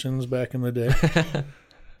emissions back in the day?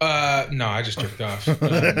 No, I just jerked off.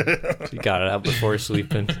 He got it out before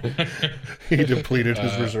sleeping. He depleted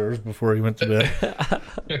his reserves before he went to bed.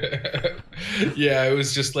 Yeah, it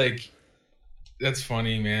was just like, that's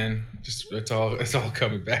funny, man. Just it's all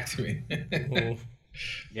coming back to me.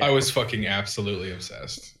 Yeah. I was fucking absolutely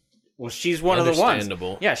obsessed. Well, she's one of the ones.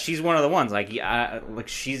 Understandable. Yeah, she's one of the ones. Like, like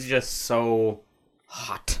she's just so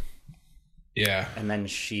hot. Yeah. And then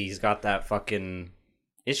she's got that fucking.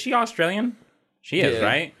 Is she Australian? She is, Yeah.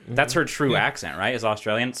 right? That's her true accent, right? Is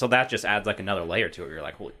Australian. So that just adds like another layer to it. You're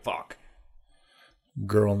like, holy fuck.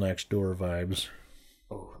 Girl next door vibes.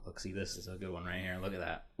 Oh, look, see, this is a good one right here. Look at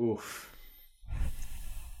that. Oof.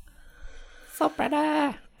 So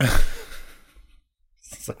pretty.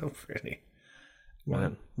 So pretty.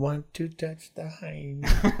 Man. Want to touch the hind.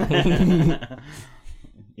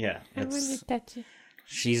 Yeah.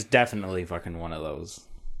 She's definitely fucking one of those.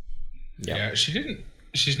 Yeah,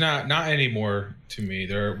 she's not anymore to me.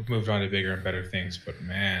 They're moved on to bigger and better things. But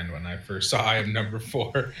man, when I first saw I Am Number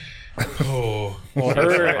 4, oh, Well, Hot in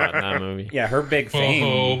her, that movie. yeah, her big fame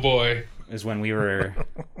oh boy. is when we were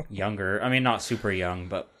younger. I mean, not super young,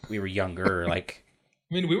 but we were younger, like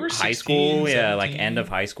I mean, we were high 16, school. Yeah, like 17. end of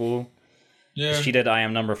high school. Yeah. She did I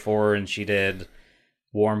Am Number 4, and she did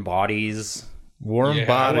Warm Bodies. Warm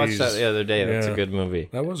Yeah, I I bodies. watched that the other day. That's Yeah. a good movie.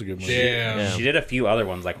 That was a good movie. Damn. Yeah. She did a few other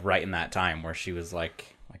ones like right in that time where she was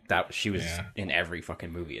like that. She was Yeah. in every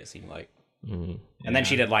fucking movie. It seemed like. Mm-hmm. And then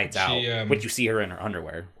she did Lights She, Out, which you see her in her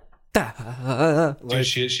underwear. Dude,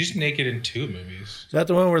 she's naked in 2 movies. Is that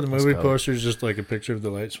the one where the movie go. poster is just like a picture of the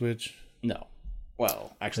light switch? No,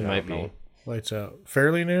 well, actually, It I might don't know. be. Lights out.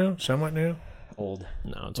 Fairly new? Somewhat new? Old.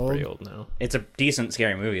 No, it's pretty old now. It's a decent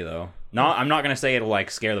scary movie though. Not, I'm not gonna say it'll like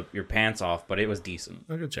scare your pants off, but it was decent.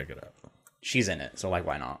 I'll go check it out. She's in it, so like,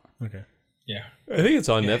 why not? Okay. Yeah. I think it's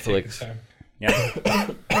on Take Netflix. the time. Yeah,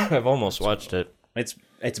 I've almost watched it.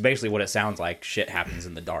 it's basically what it sounds like. Shit happens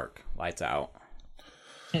in the dark. Lights out.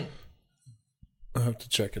 I'll have to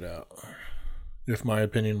check it out. If my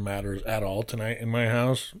opinion matters at all tonight in my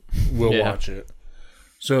house, we'll Yeah. watch it.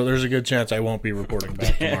 So there's a good chance I won't be reporting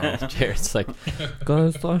back tomorrow. Jared's like,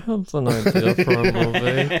 guys, I have an idea for a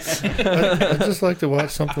movie. I just like to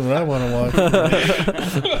watch something that I want to watch.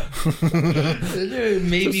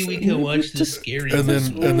 Maybe we can watch the scary. And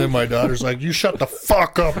then my daughter's like, "You shut the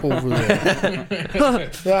fuck up over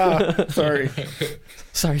there." Sorry.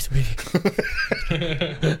 Sorry, sweetie.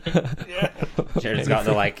 Jared's got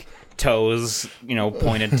the like toes,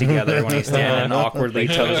 pointed together when he's standing, awkwardly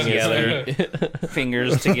toes together,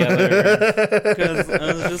 fingers together. Because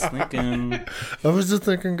I was just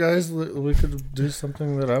thinking, guys, we could do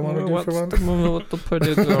something that I want to do for one. The movie with the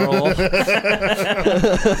pretty girl?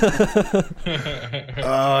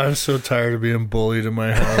 Oh, I'm so tired of being bullied in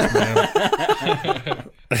my house, man.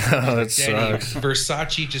 Oh, it sucks.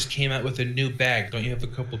 Versace just came out with a new bag. Don't you have a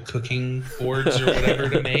couple cooking boards or whatever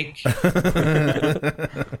to make?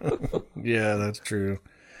 Yeah, that's true.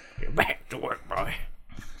 You're back to work, boy.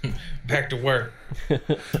 Back to work.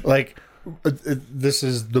 Like, this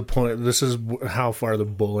is the point. This is how far the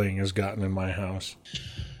bullying has gotten in my house.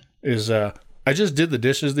 I just did the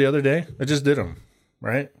dishes the other day. I just did them,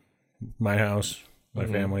 right? My house, my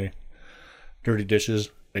family, dirty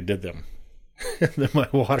dishes. I did them. And then my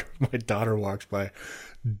daughter walks by,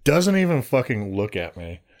 doesn't even fucking look at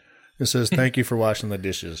me. It says, "Thank you for washing the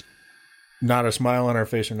dishes." Not a smile on her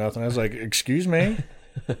face or nothing. I was like, "Excuse me?"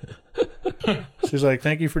 She's like,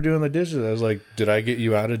 "Thank you for doing the dishes." I was like, "Did I get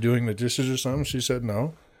you out of doing the dishes or something?" She said,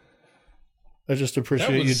 "No. I just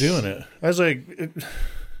appreciate you doing it." I was like,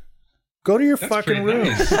 "Go to your fucking room."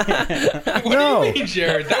 Nice. What do you mean,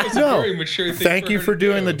 Jared? That was a very mature thing. Thank you for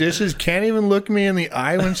doing the dishes. Can't even look me in the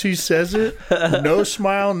eye when she says it. No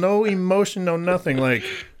smile, no emotion, no nothing. Like,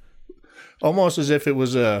 almost as if it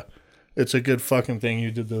was it's a good fucking thing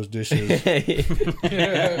you did those dishes. That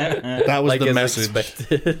was like the message.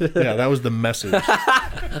 Yeah, that was the message.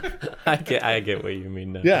 I get what you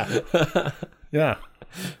mean now. Yeah. Yeah.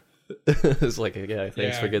 It's like,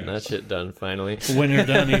 thanks for getting that shit done finally. When you're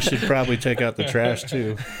done, you should probably take out the trash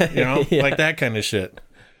too. Like that kind of shit.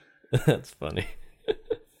 That's funny.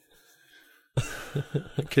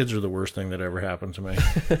 Kids are the worst thing that ever happened to me.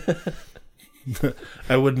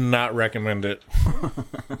 I would not recommend it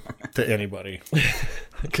to anybody.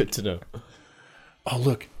 Good to know. Oh,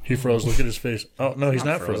 look. He froze. Look at his face. Oh, no, he's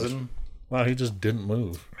not frozen. Wow, he just didn't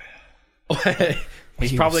move.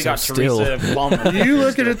 He's probably got still. Teresa Palmer. You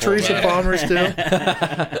looking at Teresa Palmer still?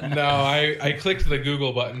 No, I clicked the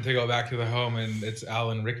Google button to go back to the home, and it's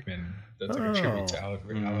Alan Rickman. That's like a tribute to Alan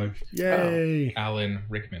Rickman. Yay. Alan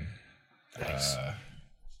Rickman. Nice.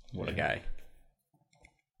 What a guy.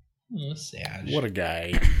 Oh, sad. What a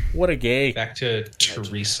guy. What a gay. Back to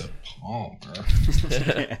Teresa Palmer.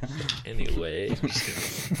 Anyway.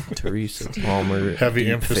 Teresa Palmer. Heavy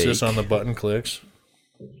emphasis on the button clicks.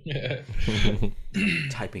 Yeah.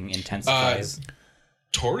 Typing intensifies.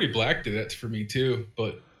 Tori Black did that for me too,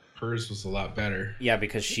 but hers was a lot better. Yeah,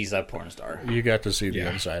 because she's a porn star. You got to see the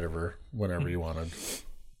inside of her whenever you wanted.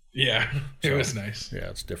 Yeah, it was nice. Yeah,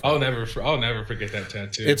 it's different. I'll never forget that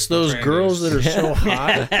tattoo. It's those girls that are so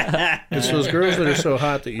hot. It's those girls that are so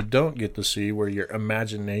hot that you don't get to see, where your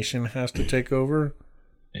imagination has to take over.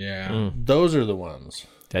 Yeah. Those are the ones.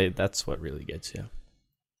 That's what really gets you.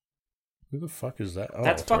 Who the fuck is that? Oh,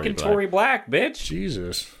 That's fucking Tori Black, bitch.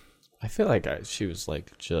 Jesus. I feel like she was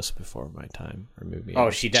like just before my time, or maybe. Oh,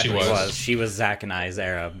 she definitely was. She was Zach and I's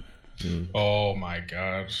era. Oh my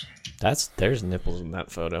gosh. There's nipples in that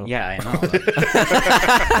photo. Yeah, I know.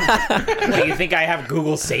 What, do you think I have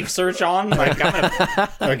Google Safe Search on? Like,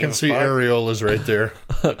 I can see areolas right there.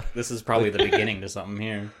 This is probably the beginning to something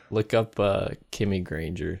here. Look up Kimmy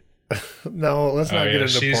Granger. No, let's not get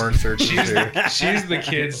into porn searches here. She's the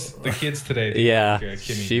kids today. Yeah,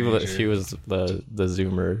 Kimmy Granger. she was the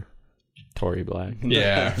Zoomer. Tori Black.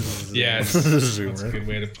 Yeah. Yes. That's a good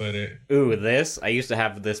way to put it. Ooh, this. I used to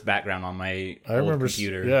have this background on my old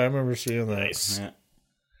computer. Yeah, I remember seeing that. Yeah.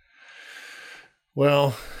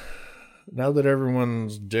 Well, now that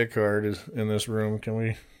everyone's dick hard is in this room, can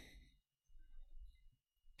we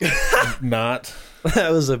not?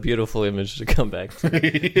 That was a beautiful image to come back to.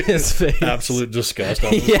 His face. Absolute disgust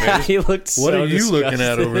on his face. He looked so What are you disgusted. looking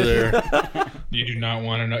at over there? You do not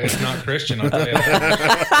want to know. It's not Christian, I'll tell you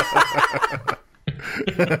that.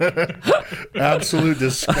 Absolute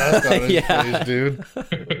disgust on his face, dude.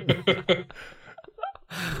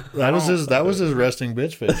 That was his resting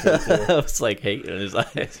bitch face right there. I was like hate in his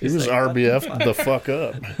eyes. He was like, RBF the fuck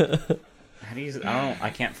up. How do you? I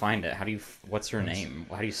can't find it. What's her name?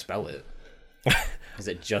 How do you spell it? Is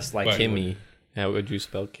it just like Kimmy? How would you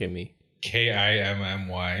spell Kimmy?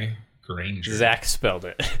 Kimmy. Granger. Zach spelled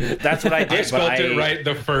it. That's what I did. I spelled it right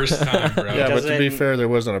the first time, bro. Yeah, but to be doesn't- fair, there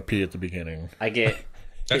wasn't a P at the beginning. I get.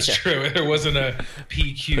 That's true. There wasn't a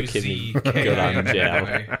PQC. Good on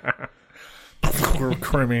Jam.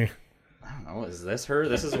 Crimmy. I don't know. Is this her?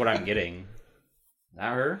 This is what I'm getting. Is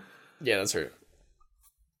that her? Yeah, that's her.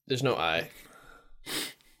 There's no I.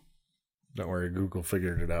 Don't worry, Google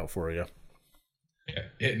figured it out for you. Yeah,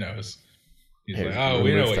 it knows. He's Hey, like, oh,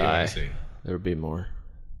 we know what you I. want to see. There would be more.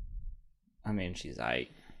 I mean, she's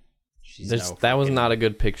She's That was not a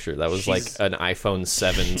good picture. That was like She's- an iPhone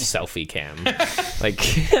 7 selfie cam.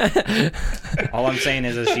 Like, All I'm saying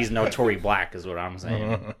is she's no Tory Black, is what I'm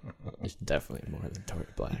saying. it's definitely more than Tory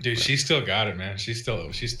Black. Dude, she still got it, man. She's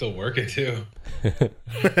still working too.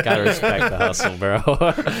 Gotta respect the hustle, bro.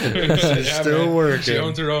 She's still working. She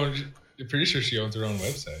owns her own. I'm pretty sure she owns her own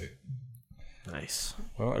website. Nice.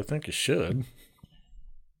 Well, I think you should.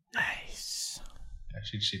 Nice. Yeah,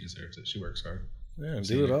 she deserves it. She works hard. Yeah,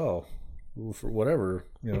 seen do it it. all. For whatever,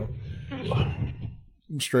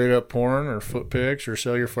 Straight up porn or foot pics or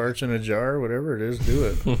sell your farts in a jar, whatever it is, do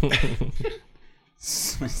it.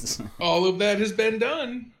 All of that has been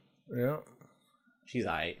done. Yeah. She's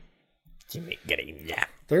aight.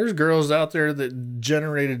 There's girls out there that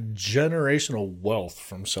generated generational wealth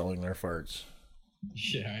from selling their farts.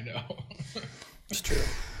 Yeah, I know. It's true.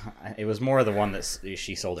 It was more the one that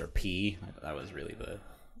she sold her pee. That was really the.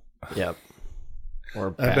 Yep.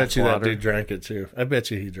 Or I bet you that water. dude drank it too. I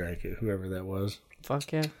bet you he drank it, whoever that was.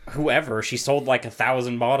 Fuck yeah. Whoever, she sold like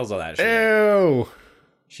 1,000 bottles of that shit. Ew!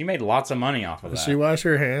 She made lots of money off of Did that. she wash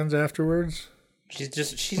her hands afterwards?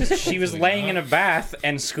 She was laying in a bath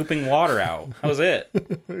and scooping water out. That was it.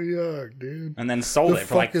 Yuck, dude. And then sold The it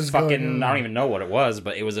for like fuck is going fucking, on? I don't even know what it was,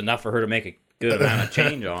 but it was enough for her to make a good amount of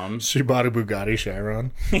change on. She bought a Bugatti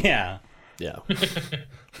Chiron. Yeah. Yeah.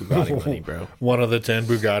 Bugatti money, bro. One of the 10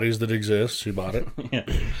 Bugattis that exist. She bought it.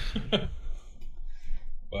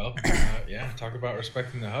 Well, yeah. Talk about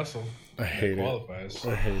respecting the hustle. I hate it. Qualifies.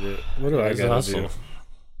 I hate it. What do I It's a gotta hustle.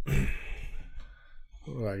 do?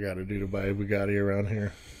 What do I gotta do to buy a Bugatti around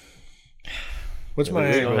here? What's my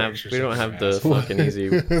We angle? don't have the fucking easy.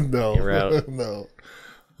 no, route. no.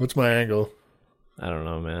 What's my angle? I don't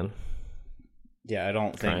know, man. Yeah, I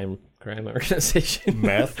don't think. Crime organization.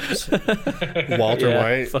 Meth? Walter Yeah,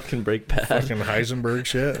 White? fucking break bad. Fucking Heisenberg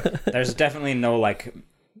shit? There's definitely no like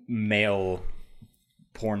male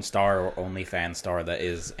porn star or OnlyFans star that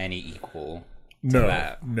is any equal. No,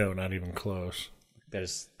 that. no, not even close.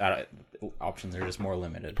 There's options are just more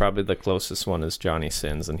limited. Probably the closest one is Johnny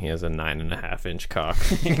Sins, and he has a 9.5-inch cock.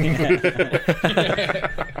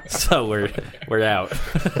 So we're out.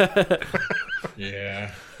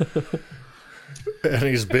 Yeah. And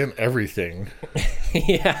he's been everything.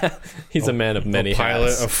 Yeah, he's a man of many a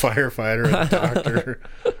pilot, hats. a firefighter, a doctor.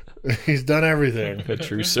 He's done everything. A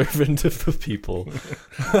true servant of the people.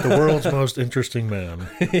 The world's most interesting man.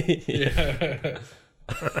 Yeah.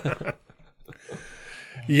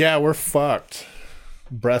 Yeah, we're fucked.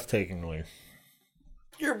 Breathtakingly.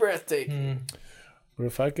 You're breathtaking. But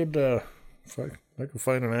if I could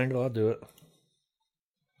find an angle, I'd do it.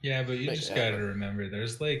 Yeah, but you just got to remember,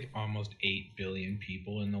 there's like almost 8 billion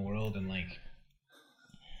people in the world, and like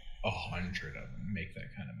 100 of them make that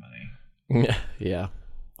kind of money. Yeah.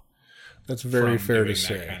 That's very from fair to doing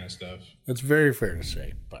say. that kind of stuff. That's very fair to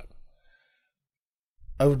say, but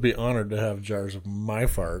I would be honored to have jars of my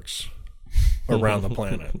farts around the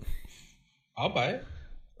planet. I'll buy it.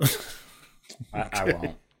 I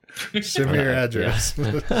won't. Send me your address.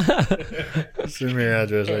 Send me your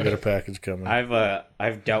address. I got a package coming.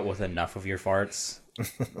 I've dealt with enough of your farts.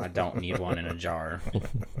 I don't need one in a jar.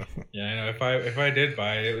 Yeah, I know. If I did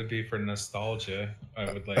buy it, it would be for nostalgia. I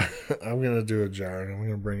would like. I'm gonna do a jar and I'm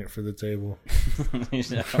gonna bring it for the table.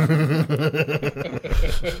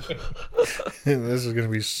 This is gonna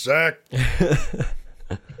be sick.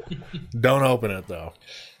 Don't open it though,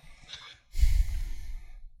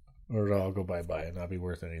 or it'll all go bye-bye and not be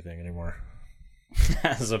worth anything anymore.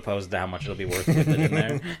 As opposed to how much it'll be worth with it in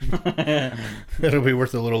there. It'll be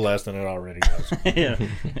worth a little less than it already does. Yeah.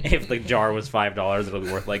 If the jar was $5, it'll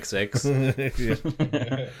be worth like $6.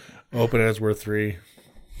 Yeah. Open it, it's worth $3.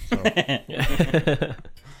 So.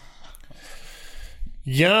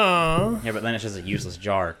 Yeah. Yeah, but then it's just a useless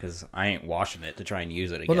jar because I ain't washing it to try and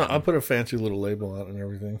use it again. Well, no, I'll put a fancy little label on it and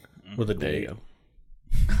everything with a There you date. go.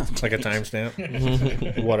 It's like a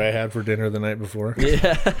timestamp. What I had for dinner the night before.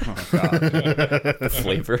 Yeah. Oh, God. The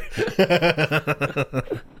flavor.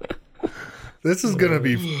 This is gonna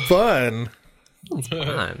be fun.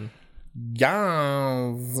 Fun.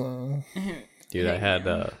 Yes. Dude, I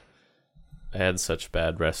had such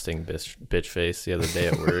bad resting bitch face the other day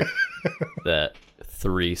at work. that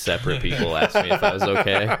 3 separate people asked me if I was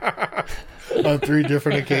okay. On 3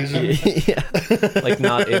 different occasions. Yeah, like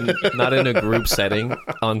not in a group setting,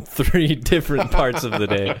 on 3 different parts of the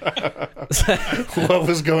day. What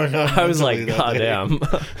was going on? I was like, mentally that God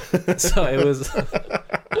day? damn. So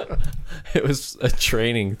it was a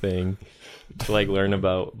training thing to like learn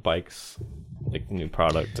about bikes, like new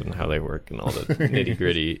product and how they work and all the nitty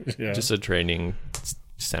gritty. Yeah. Just a training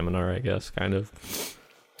seminar, I guess, kind of.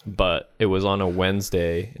 But it was on a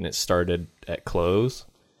Wednesday and it started at close.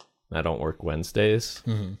 I don't work Wednesdays,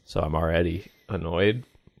 so I'm already annoyed.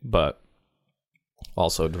 But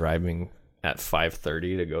also driving at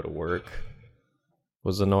 5:30 to go to work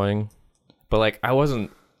was annoying. But like, I wasn't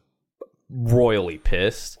royally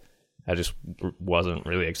pissed. I just wasn't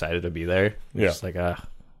really excited to be there. Yeah. Just like,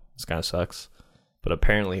 this kind of sucks. But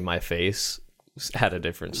apparently my face had a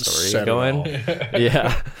different story Said it going. all.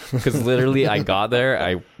 Yeah, because literally I got there,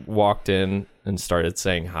 I walked in and started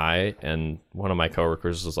saying hi, and one of my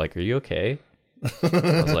coworkers was like, "Are you okay?"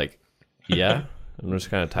 I was like, "Yeah, I'm just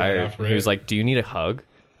kind of tired." He was like, "Do you need a hug?"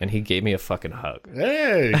 And he gave me a fucking hug.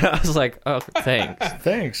 Hey, I was like, "Oh, thanks."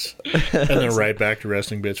 thanks. And then right back to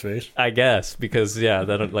resting bitch face. I guess, because yeah,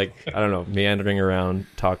 that, like, I don't know, meandering around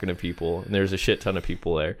talking to people, and there's a shit ton of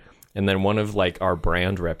people there, and then one of like our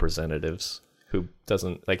brand representatives who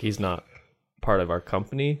doesn't, like, he's not part of our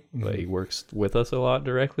company, but he works with us a lot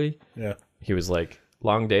directly. Yeah. He was like,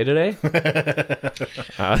 "Long day today?"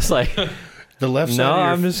 I was like, The left side. "No, of your,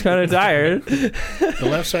 I'm just kind of tired." The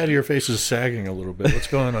left side of your face is sagging a little bit. What's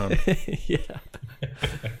going on? Yeah.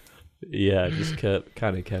 Yeah, it just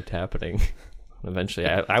kept happening. Eventually,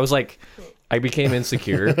 I was like, I became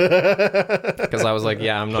insecure because I was like,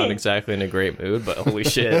 yeah, I'm not exactly in a great mood, but holy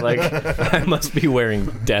shit, like, I must be wearing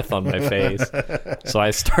death on my face. So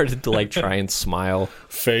I started to like try and smile,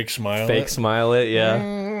 Fake smile. smile it,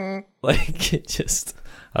 yeah. Like, it just,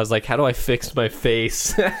 I was like, how do I fix my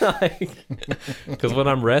face? Because when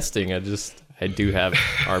I'm resting, I do have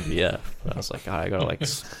RBF. I was like, God, I gotta like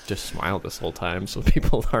just smile this whole time so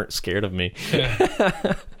people aren't scared of me.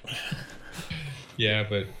 Yeah,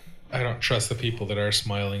 but I don't trust the people that are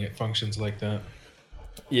smiling at functions like that.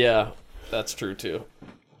 Yeah, that's true too.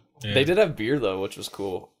 Yeah. They did have beer though, which was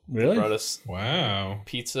cool. Really? They brought us Wow.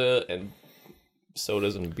 pizza and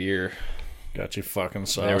sodas and beer. Got you fucking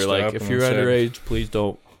sauced And they were like, up if and you're said, underage, please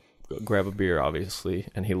don't grab a beer, obviously.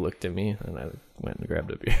 And he looked at me, and I went and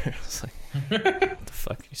grabbed a beer. I was like, what the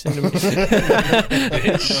fuck are you saying to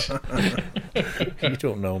me? You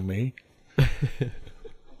don't know me.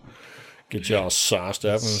 Get you all sauced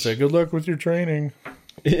up and say, good luck with your training.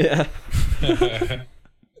 Yeah.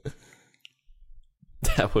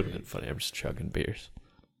 That would have been funny. I'm just chugging beers.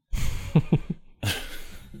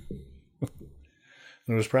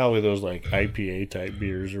 It was probably those like IPA type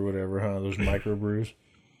beers or whatever, huh? Those microbrews.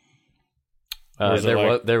 Or is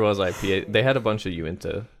it There was IPA. They had a bunch of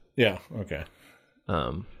Uinta. Yeah, okay.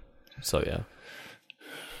 So yeah,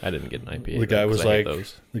 I didn't get an IPA. The guy though, 'cause was I hate like,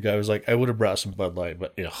 those. I would have brought some Bud Light,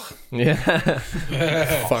 but ugh, Yeah,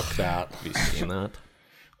 fuck that. have you seen that?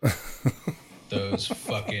 Those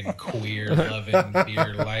fucking queer loving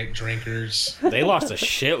beer light drinkers. They lost a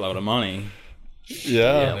shitload of money.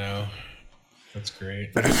 Yeah. You know. That's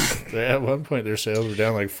great. At one point, their sales were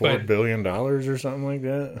down like $4 billion or something like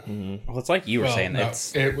that. Well, it's like you were saying. No,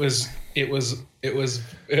 It's it was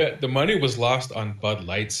the money was lost on Bud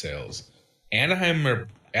Light sales. Anheuser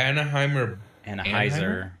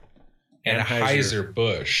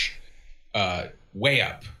Busch, way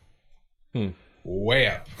up, way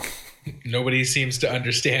up. Nobody seems to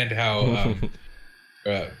understand how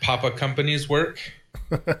Papa companies work.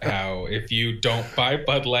 How if you don't buy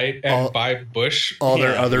Bud Light and buy Busch, All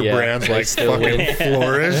their other Yeah, brands they like still fucking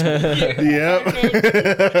flourish. Yep.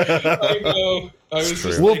 I know. I was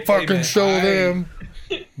just We'll like, fucking hey, man, show them.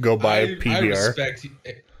 Go buy I PBR. respect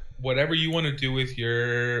whatever you want to do with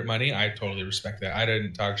your money. I totally respect that. I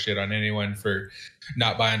didn't talk shit on anyone for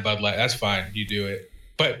not buying Bud Light. That's fine. You do it.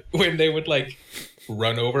 But when they would like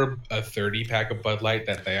run over a 30-pack of Bud Light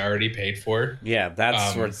that they already paid for, yeah.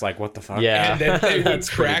 That's where it's like, what the fuck? Yeah. and then they would That's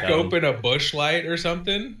pretty crack dumb. open a Busch Light or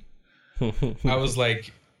something, I was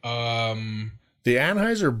like, The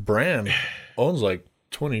Anheuser brand owns like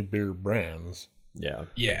 20 beer brands. Yeah.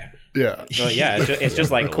 yeah. Yeah. Well, yeah. It's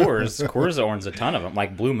just like Coors. Coors owns a ton of them.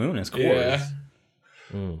 Like Blue Moon is Coors. Yeah.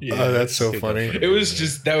 Oh, that's so funny. It was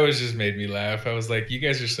just made me laugh. I was like, you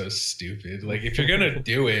guys are so stupid. Like, if you're gonna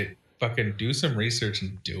do it, fucking do some research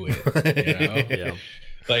and do it. You know? Yeah.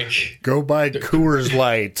 Like, Go buy Coors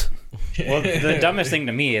Light. Well, the dumbest thing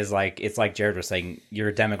to me is like, it's like Jared was saying,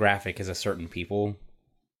 your demographic is a certain people.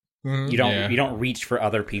 You don't reach for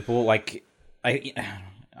other people. Like I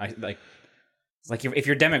like. It's like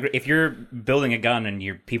if you're building a gun and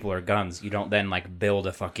your people are guns, you don't then like build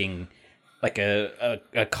a fucking like a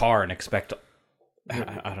car and expect.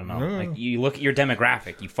 I don't know. Like you look at your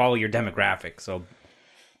demographic, you follow your demographic. So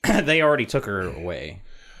they already took her away.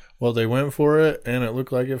 Well, they went for it, and it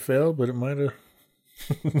looked like it failed, but it might have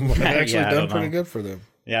actually done pretty good for them.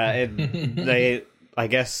 Yeah, they. I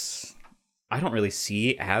guess I don't really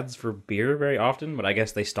see ads for beer very often, but I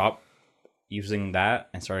guess they stopped using that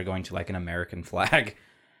and started going to like an American flag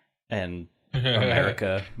and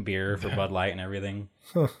America beer for Bud Light and everything.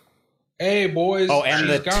 Hey boys! Oh, and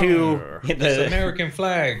the American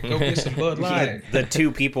flag. Go get some Bud Light. The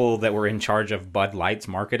two people that were in charge of Bud Light's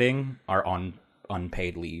marketing are on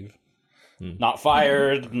unpaid leave. Not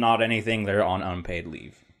fired, not anything. They're on unpaid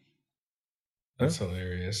leave. That's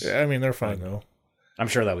hilarious. Yeah, I mean, they're fine though. I'm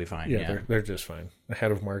sure they'll be fine. Yeah, they're just fine. The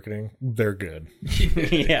head of marketing, they're good.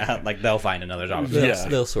 Yeah, like they'll find another job.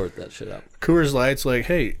 They'll sort that shit out. Coors Light's like,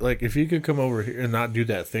 hey, like if you could come over here and not do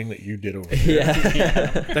that thing that you did over here,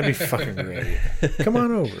 that'd be fucking great. Come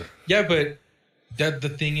on over. Yeah, but the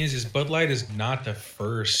thing is Bud Light is not the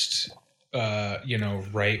first,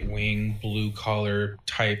 right wing blue collar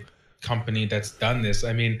type company that's done this.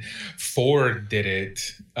 I mean, Ford did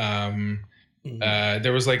it.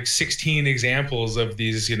 There was like 16 examples of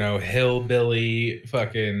these, hillbilly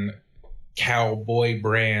fucking cowboy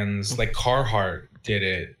brands. Like Carhartt did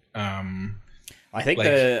it. I think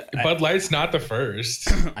Bud Light's not the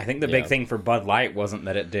first. I think the big thing for Bud Light wasn't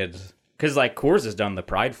that it did, because like Coors has done the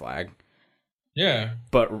pride flag. Yeah,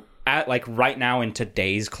 but at like right now in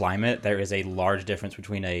today's climate, there is a large difference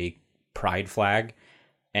between a pride flag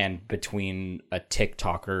and between a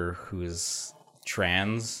TikToker who's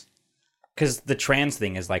trans. Because the trans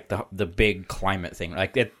thing is like the big climate thing.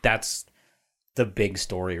 Like that's the big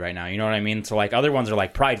story right now. You know what I mean? So like other ones are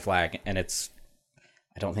like pride flag, and I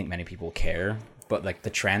don't think many people care. But like the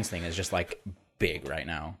trans thing is just like big right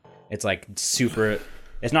now. It's like super.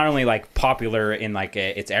 It's not only like popular in like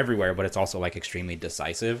it's everywhere, but it's also like extremely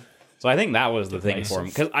decisive. So I think that was the thing for him.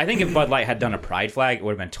 Because I think if Bud Light had done a pride flag, it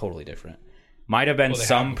would have been totally different. Might have been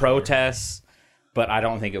some protests, but I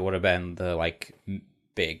don't think it would have been the like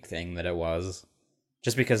big thing that it was,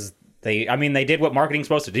 just because they did what marketing's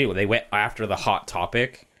supposed to do. They went after the hot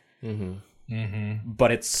topic,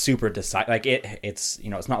 but it's super decisive. Like it's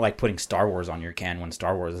it's not like putting Star Wars on your can when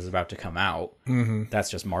Star Wars is about to come out. That's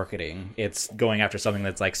just marketing. It's going after something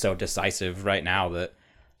that's like so decisive right now that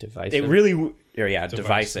divisive.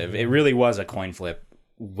 Divisive. It really was a coin flip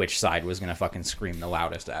which side was gonna fucking scream the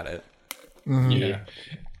loudest at it. Yeah,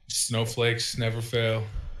 snowflakes never fail.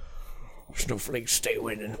 Snowflakes stay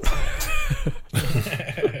winning.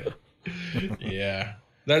 Yeah.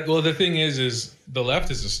 The thing is the left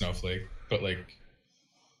is a snowflake, but like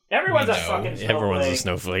everyone's a fucking snowflake. Everyone's a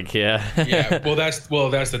snowflake, yeah. Yeah. That's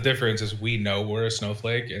the difference is we know we're a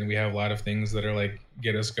snowflake and we have a lot of things that are like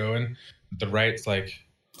get us going. The right's like,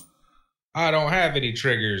 I don't have any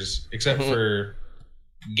triggers except for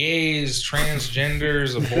gays,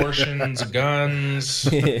 transgenders, abortions, guns,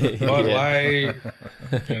 Bud Light,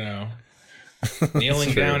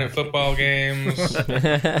 kneeling down at football games.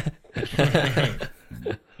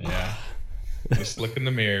 Yeah. Just look in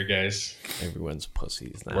the mirror, guys. Everyone's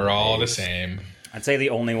pussies now. We're all the same. I'd say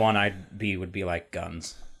the only one would be like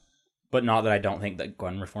guns. But not that I don't think that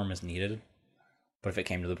gun reform is needed. But if it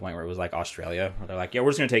came to the point where it was like Australia, where they're like, yeah,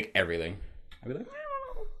 we're just going to take everything. I'd be like,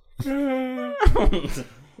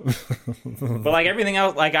 but like everything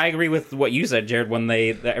else, like I agree with what you said, Jared, when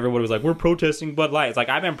everybody was like, we're protesting Bud Light. It's like,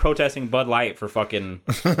 I've been protesting Bud Light for like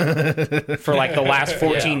the last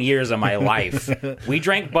 14 years of my life. We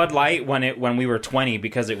drank Bud Light when we were 20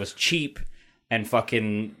 because it was cheap and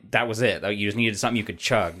fucking that was it. You just needed something you could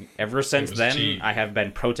chug. Ever since then, cheap. I have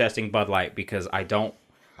been protesting Bud Light because I don't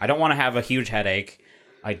want to have a huge headache.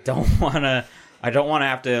 I don't want to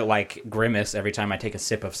have to like grimace every time I take a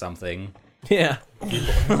sip of something. Yeah.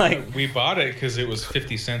 Like we bought it because it was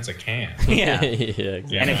 50 cents a can. Yeah. Yeah,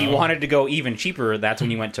 exactly. And if you wanted to go even cheaper, that's when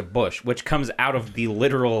you went to Busch, which comes out of the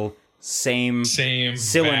literal same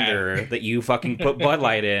cylinder vat that you fucking put Bud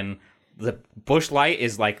Light in. The Busch Light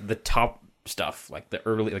is like the top stuff, like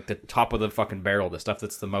the top of the fucking barrel, the stuff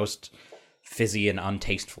that's the most fizzy and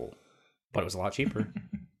untasteful. But it was a lot cheaper.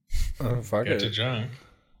 Oh, fuck Got it. you drunk.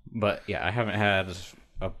 But yeah, I haven't had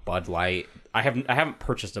a Bud Light. I haven't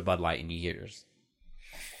purchased a Bud Light in years.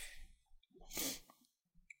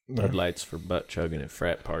 Bud Lights for butt chugging at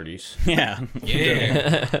frat parties. Yeah.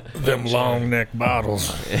 Yeah. Them long neck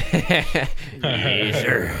bottles. Yes,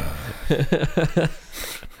 sir.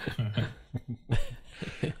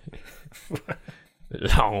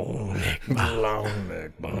 Long neck. Long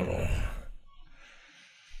neck bottle.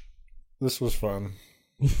 This was fun.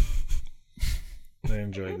 I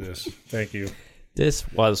enjoyed this. Thank you. This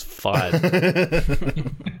was fun.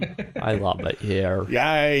 I love it here.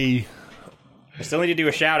 Yay! I still need to do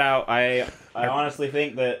a shout out. I honestly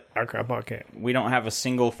think that Our grandpa can't. we don't have a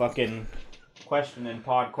single fucking question in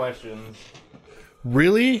pod questions.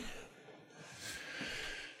 Really?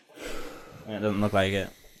 It doesn't look like it.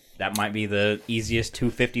 That might be the easiest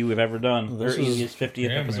 250 we've ever done. This Or is- easiest 50th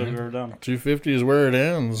Yeah, episode man. we've ever done. 250 is where it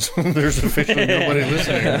ends. There's officially nobody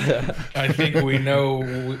listening. I think we know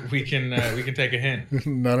we can take a hint.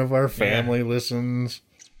 None of our family listens.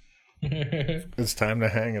 It's time to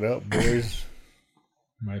hang it up, boys.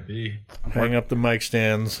 Might be. Hang up the mic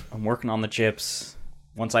stands. I'm working on the chips.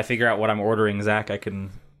 Once I figure out what I'm ordering, Zach, I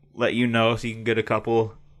can let you know so you can get a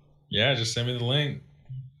couple. Yeah, just send me the link.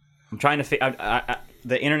 I'm trying to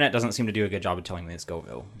the internet doesn't seem to do a good job of telling me it's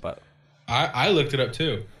Scoville, but I looked it up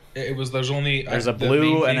too. It was there's only there's a the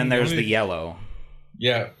blue main and then thing- there's only- the yellow.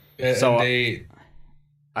 Yeah, So, and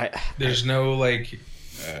there's no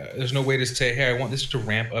there's no way to say, hey, I want this to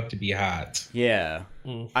ramp up to be hot. Yeah.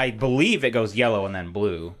 I believe it goes yellow and then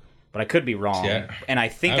blue, but I could be wrong. Yeah. And I I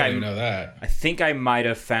think don't even know that. I think I might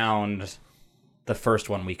have found the first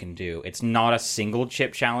one we can do. It's not a single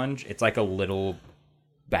chip challenge. It's like a little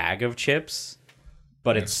bag of chips,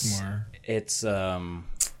 but That's more. it's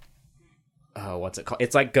what's it called?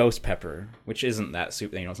 It's like ghost pepper, which isn't that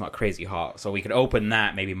super. It's not crazy hot. So we could open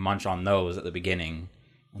that, maybe munch on those at the beginning,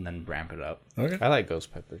 and then ramp it up. Okay. I like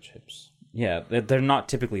ghost pepper chips. Yeah, they're not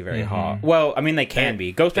typically very hot. Well, I mean they can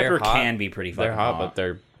be. Ghost They're pepper hot. can be pretty fucking They're hot, but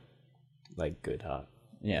they're like good hot.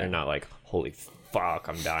 yeah, They're not like, holy fuck,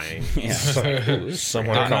 I'm dying. yeah.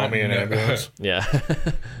 Someone They're call not- me an ambulance. Yeah.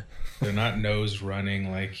 They're not nose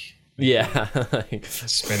running like Yeah. Like,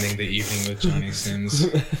 spending the evening with Johnny Sims.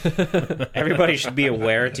 Everybody should be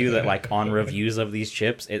aware too that like on reviews of these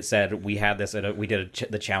chips, it said we had this we did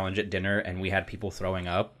the challenge at dinner and we had people throwing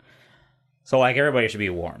up. So like everybody should be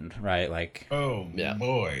warned, right? Like Oh Yeah.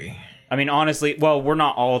 boy. I mean honestly, well we're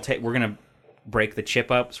not all we're gonna break the chip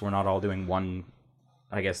up, so we're not all doing one.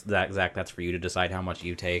 I guess that Zach, that's for you to decide how much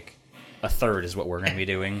you take. A third is what we're gonna be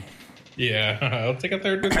doing. Yeah, I'll take a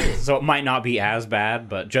third with you. So it might not be as bad,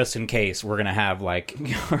 but just in case, we're gonna have like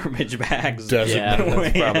garbage bags. yeah,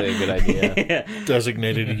 that's probably a good idea.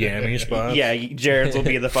 Designated Yammy spots. Yeah, Jared's will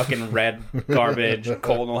be the fucking red garbage.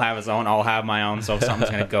 Colton will have his own. I'll have my own. So if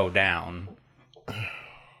something's gonna go down,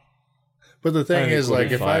 But the thing I think is, we'll like,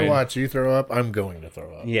 be if I fine. watch you throw up, I'm going to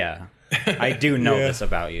throw up. yeah, I do know this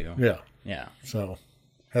about you. Yeah. Yeah, So,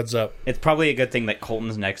 heads up. it's probably a good thing that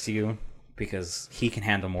Colton's next to you because he can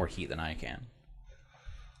handle more heat than I can.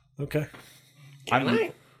 Okay.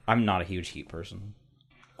 I'm not a huge heat person.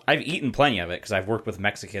 I've eaten plenty of it because I've worked with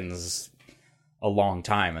Mexicans a long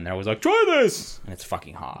time, and they're always like, "Try this," and it's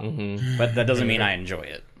fucking hot. But that doesn't mean I enjoy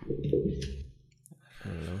it. I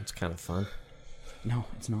don't know, it's kind of fun. No,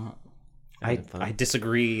 it's not. I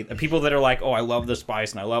disagree. The people that are like, "Oh, I love the spice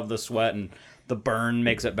and I love the sweat and the burn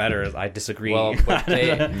makes it better," I disagree. Well, but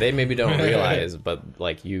they maybe don't realize, but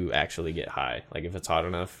like you actually get high. Like if it's hot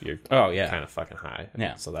enough, you're Oh, yeah. kind of fucking high.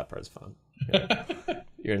 Yeah. So that part's fun.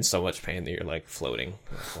 You're in so much pain that you're like floating.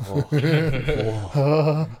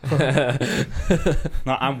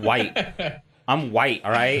 No, I'm white. I'm white.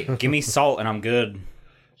 All right, give me salt and I'm good.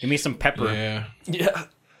 Give me some pepper. Yeah. Yeah.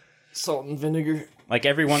 Salt and vinegar. Like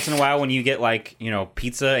every once in a while, when you get like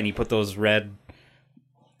pizza and you put those red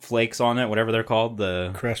flakes on it, whatever they're called,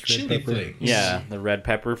 the Crushed red Chili pepper. flakes. yeah, the red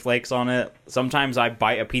pepper flakes on it. Sometimes I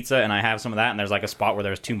bite a pizza and I have some of that, and there's like a spot where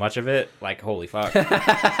there's too much of it. Like holy fuck.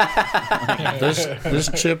 This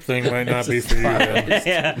chip thing might not be for you. Then.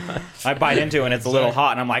 Yeah, I bite into it and it's a little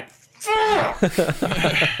hot, and I'm like,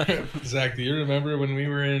 Zach, do you remember when we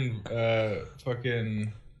were in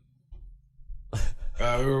fucking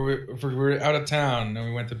we were out of town and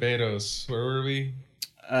we went to Betos? Where were we?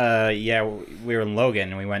 yeah, we were in Logan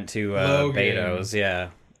and we went to Logan. Beto's. Yeah,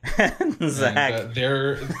 Zach. And,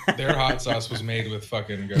 their hot sauce was made with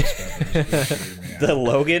fucking ghost peppers. The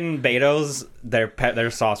Logan Beto's, their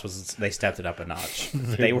sauce was, they stepped it up a notch.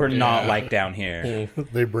 They were not Yeah. like down here.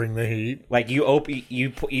 They bring the heat. Like you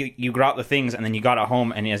got the things and then you got it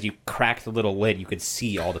home, and as you cracked the little lid, you could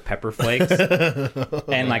see all the pepper flakes.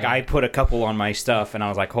 And like I put a couple on my stuff, and I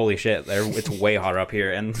was like, "Holy shit! It's way hotter up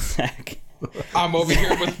here." And Zach, I'm over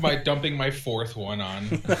here with dumping my fourth one on.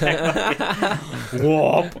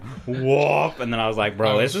 whoop, whoop, and then I was like,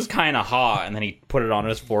 "Bro, this is kind of hot." And then he put it on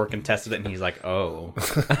his fork and tested it, and he's like, "Oh,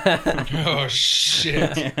 Oh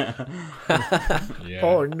shit! Yeah.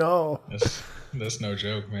 Oh no! That's no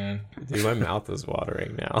joke, man. Dude, my mouth is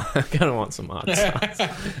watering now. I kind of want some hot sauce.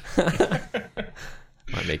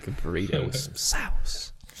 Might make a burrito with some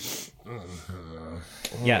sauce.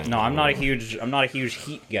 Yeah, no, I'm not a huge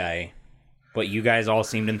heat guy, but you guys all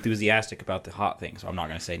seemed enthusiastic about the hot thing, so I'm not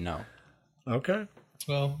gonna say no. Okay.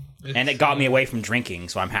 Well, And it got me away from drinking,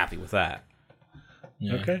 so I'm happy with that.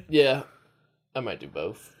 Yeah. Okay. Yeah, I might do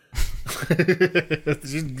both.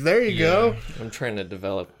 There you go. I'm trying to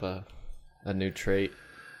develop a new trait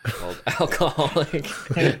called alcoholic.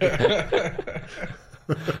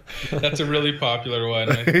 That's a really popular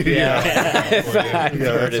one. I think. I've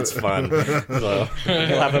heard that's it's fun. So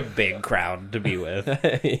you'll have a big crowd to be with.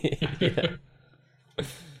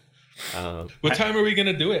 What time are we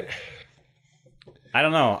gonna do it? I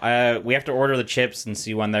don't know. We have to order the chips and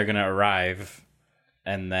see when they're gonna arrive,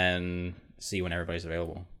 and then see when everybody's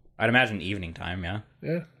available. I'd imagine evening time. Yeah.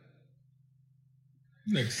 Yeah.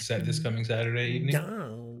 Like set this coming Saturday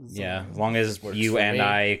evening. Yeah, as long as you for and me.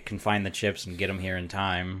 I can find the chips and get them here in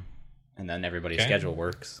time, and then everybody's Okay. schedule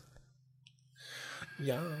works.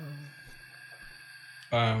 Yeah.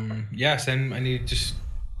 Yeah. Send. I need just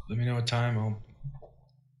let me know what time. I'll.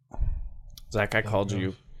 Zach, I called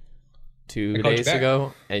you 2 I called you days back.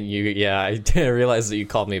 ago, and I didn't realize that you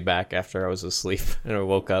called me back after I was asleep, and I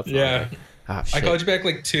woke up. and I was Yeah. like, ah, I shit. called you back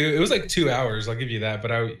like 2. It was like 2 hours. I'll give you that.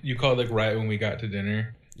 But you called like right when we got to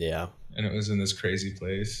dinner, Yeah. and it was in this crazy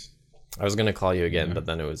place. I was gonna call you again, but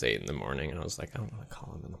then it was 8 in the morning, and I was like, I don't want to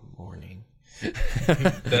call him in the morning.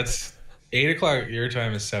 That's 8 o'clock. Your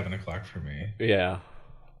time is 7 o'clock for me. Yeah.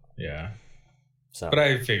 Yeah. So. But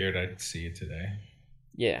I figured I'd see you today.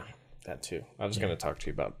 Yeah, that too. I was gonna talk to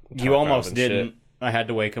you about. You Tarkov almost and didn't. shit. I had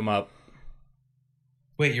to wake him up.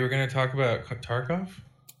 Wait, you were gonna talk about Tarkov?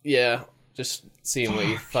 Yeah, just seeing what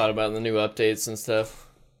you thought about the new updates and stuff.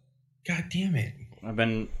 God damn it. I've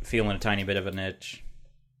been feeling a tiny bit of an itch.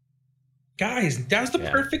 Guys, that was the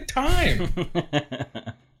Yeah. perfect time.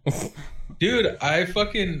 Dude, I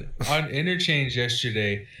fucking on interchange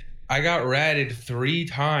yesterday, I got ratted 3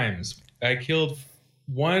 times. I killed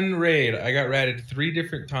one raid. I got ratted 3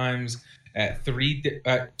 different times at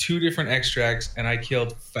 2 different extracts, and I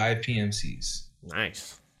killed 5 PMCs.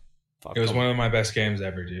 Nice. Fuck It was 'em. one of my best games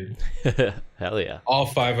ever, dude. Hell yeah. All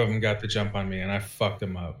 5 of them got the jump on me, and I fucked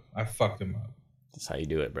them up. That's how you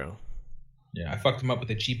do it, bro. Yeah, I fucked them up with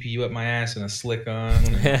a GPU up my ass and a slick on.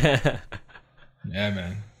 Yeah,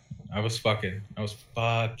 man. I was fucking.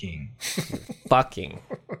 Fucking.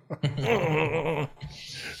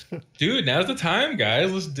 Dude, now's the time,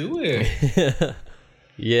 guys. Let's do it.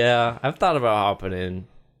 Yeah, I've thought about hopping in,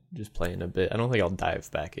 just playing a bit. I don't think I'll dive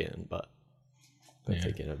back in, but I'm Yeah.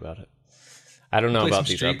 thinking about it. I don't know Play about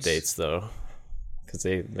some these streets. updates though, because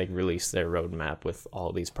they like released their roadmap with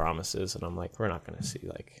all these promises, and I'm like, we're not gonna see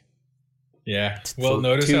like. Yeah. Well,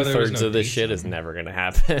 notice how there was 2/3 no of this dates shit on is it. never gonna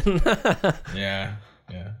happen. Yeah.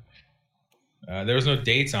 There was no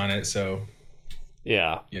dates on it, so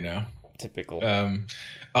Yeah, you know. typical.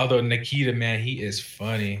 Although Nikita, man, he is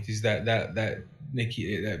funny. He's that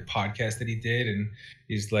Nikita, that podcast that he did, and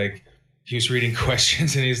he's like, he was reading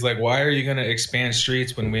questions, and he's like, "Why are you gonna expand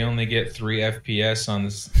streets when we only get 3 FPS on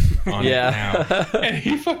this on it now?" And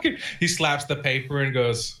he slaps the paper and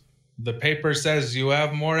goes, "The paper says you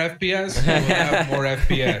have more FPS. You will have more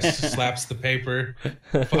FPS." Slaps the paper.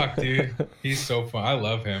 Fuck, dude, he's so fun. I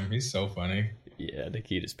love him. He's so funny. Yeah,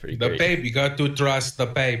 Nikita's pretty The great. paper, you got to trust the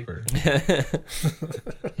paper.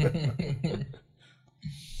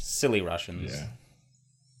 Silly Russians.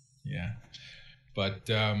 Yeah. But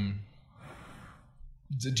do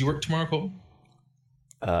you work tomorrow, Cole?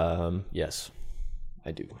 Yes,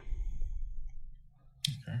 I do.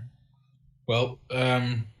 Okay. Well,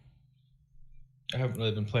 I haven't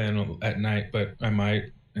really been playing at night, but I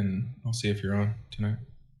might, and I'll see if you're on tonight.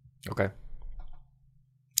 Okay.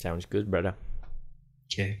 Sounds good, brother.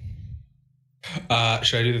 Okay.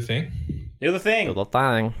 Should I do the thing? Do the thing. Little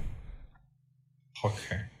thing.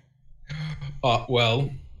 Okay.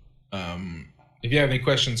 Well, if you have any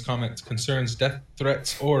questions, comments, concerns, death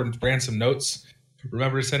threats, or ransom notes,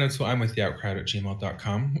 remember to send them to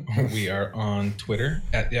imwiththeoutcrowd@gmail.com. We are on Twitter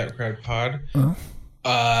 @theoutcrowdpod.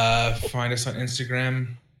 Find us on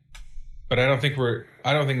Instagram, but I don't think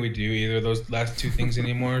we do either of those last 2 things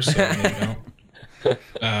anymore. So maybe don't.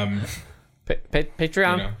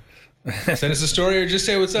 Patreon. You know, send us a story or just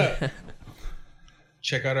say what's up.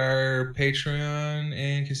 Check out our Patreon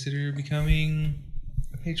and consider becoming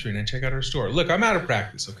a patron and check out our store. Look, I'm out of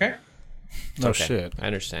practice, okay? No Okay, shit. I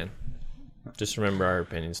understand. Just remember, our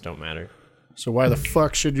opinions don't matter. So why the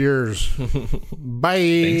fuck should yours?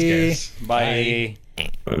 Bye. Thanks, guys. Bye.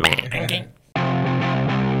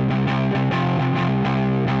 Bye.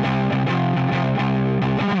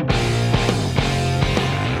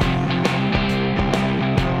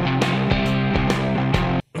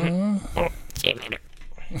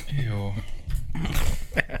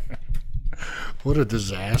 What a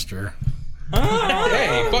disaster.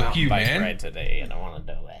 Hey, fuck you, Bike man. ride today, and I want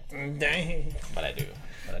to do it. Dang. But I do.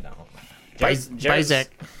 But I don't. Bye, Zach.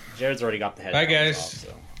 Jared's already got the head. Bye, guys. Off,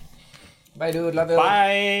 so. Bye, dude. Love you.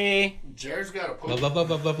 Bye. Jared's got a poop. Love, love, love,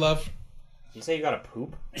 love, love, love. You say you got to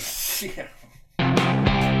poop? Yeah.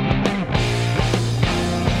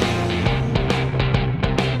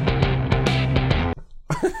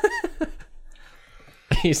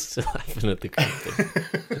 He's still laughing at the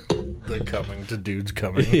thing. The coming to dudes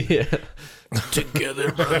coming. Yeah.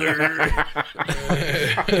 Together, brother.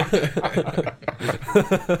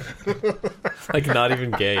 Like, not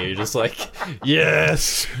even gay. You're just like,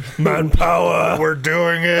 yes, Manpower. We're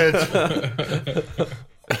doing it.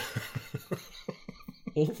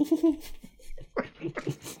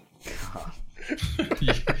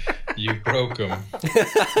 You broke him. You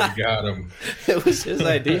got him. it was his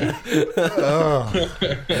idea.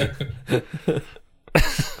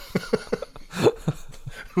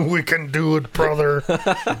 We can do it, brother.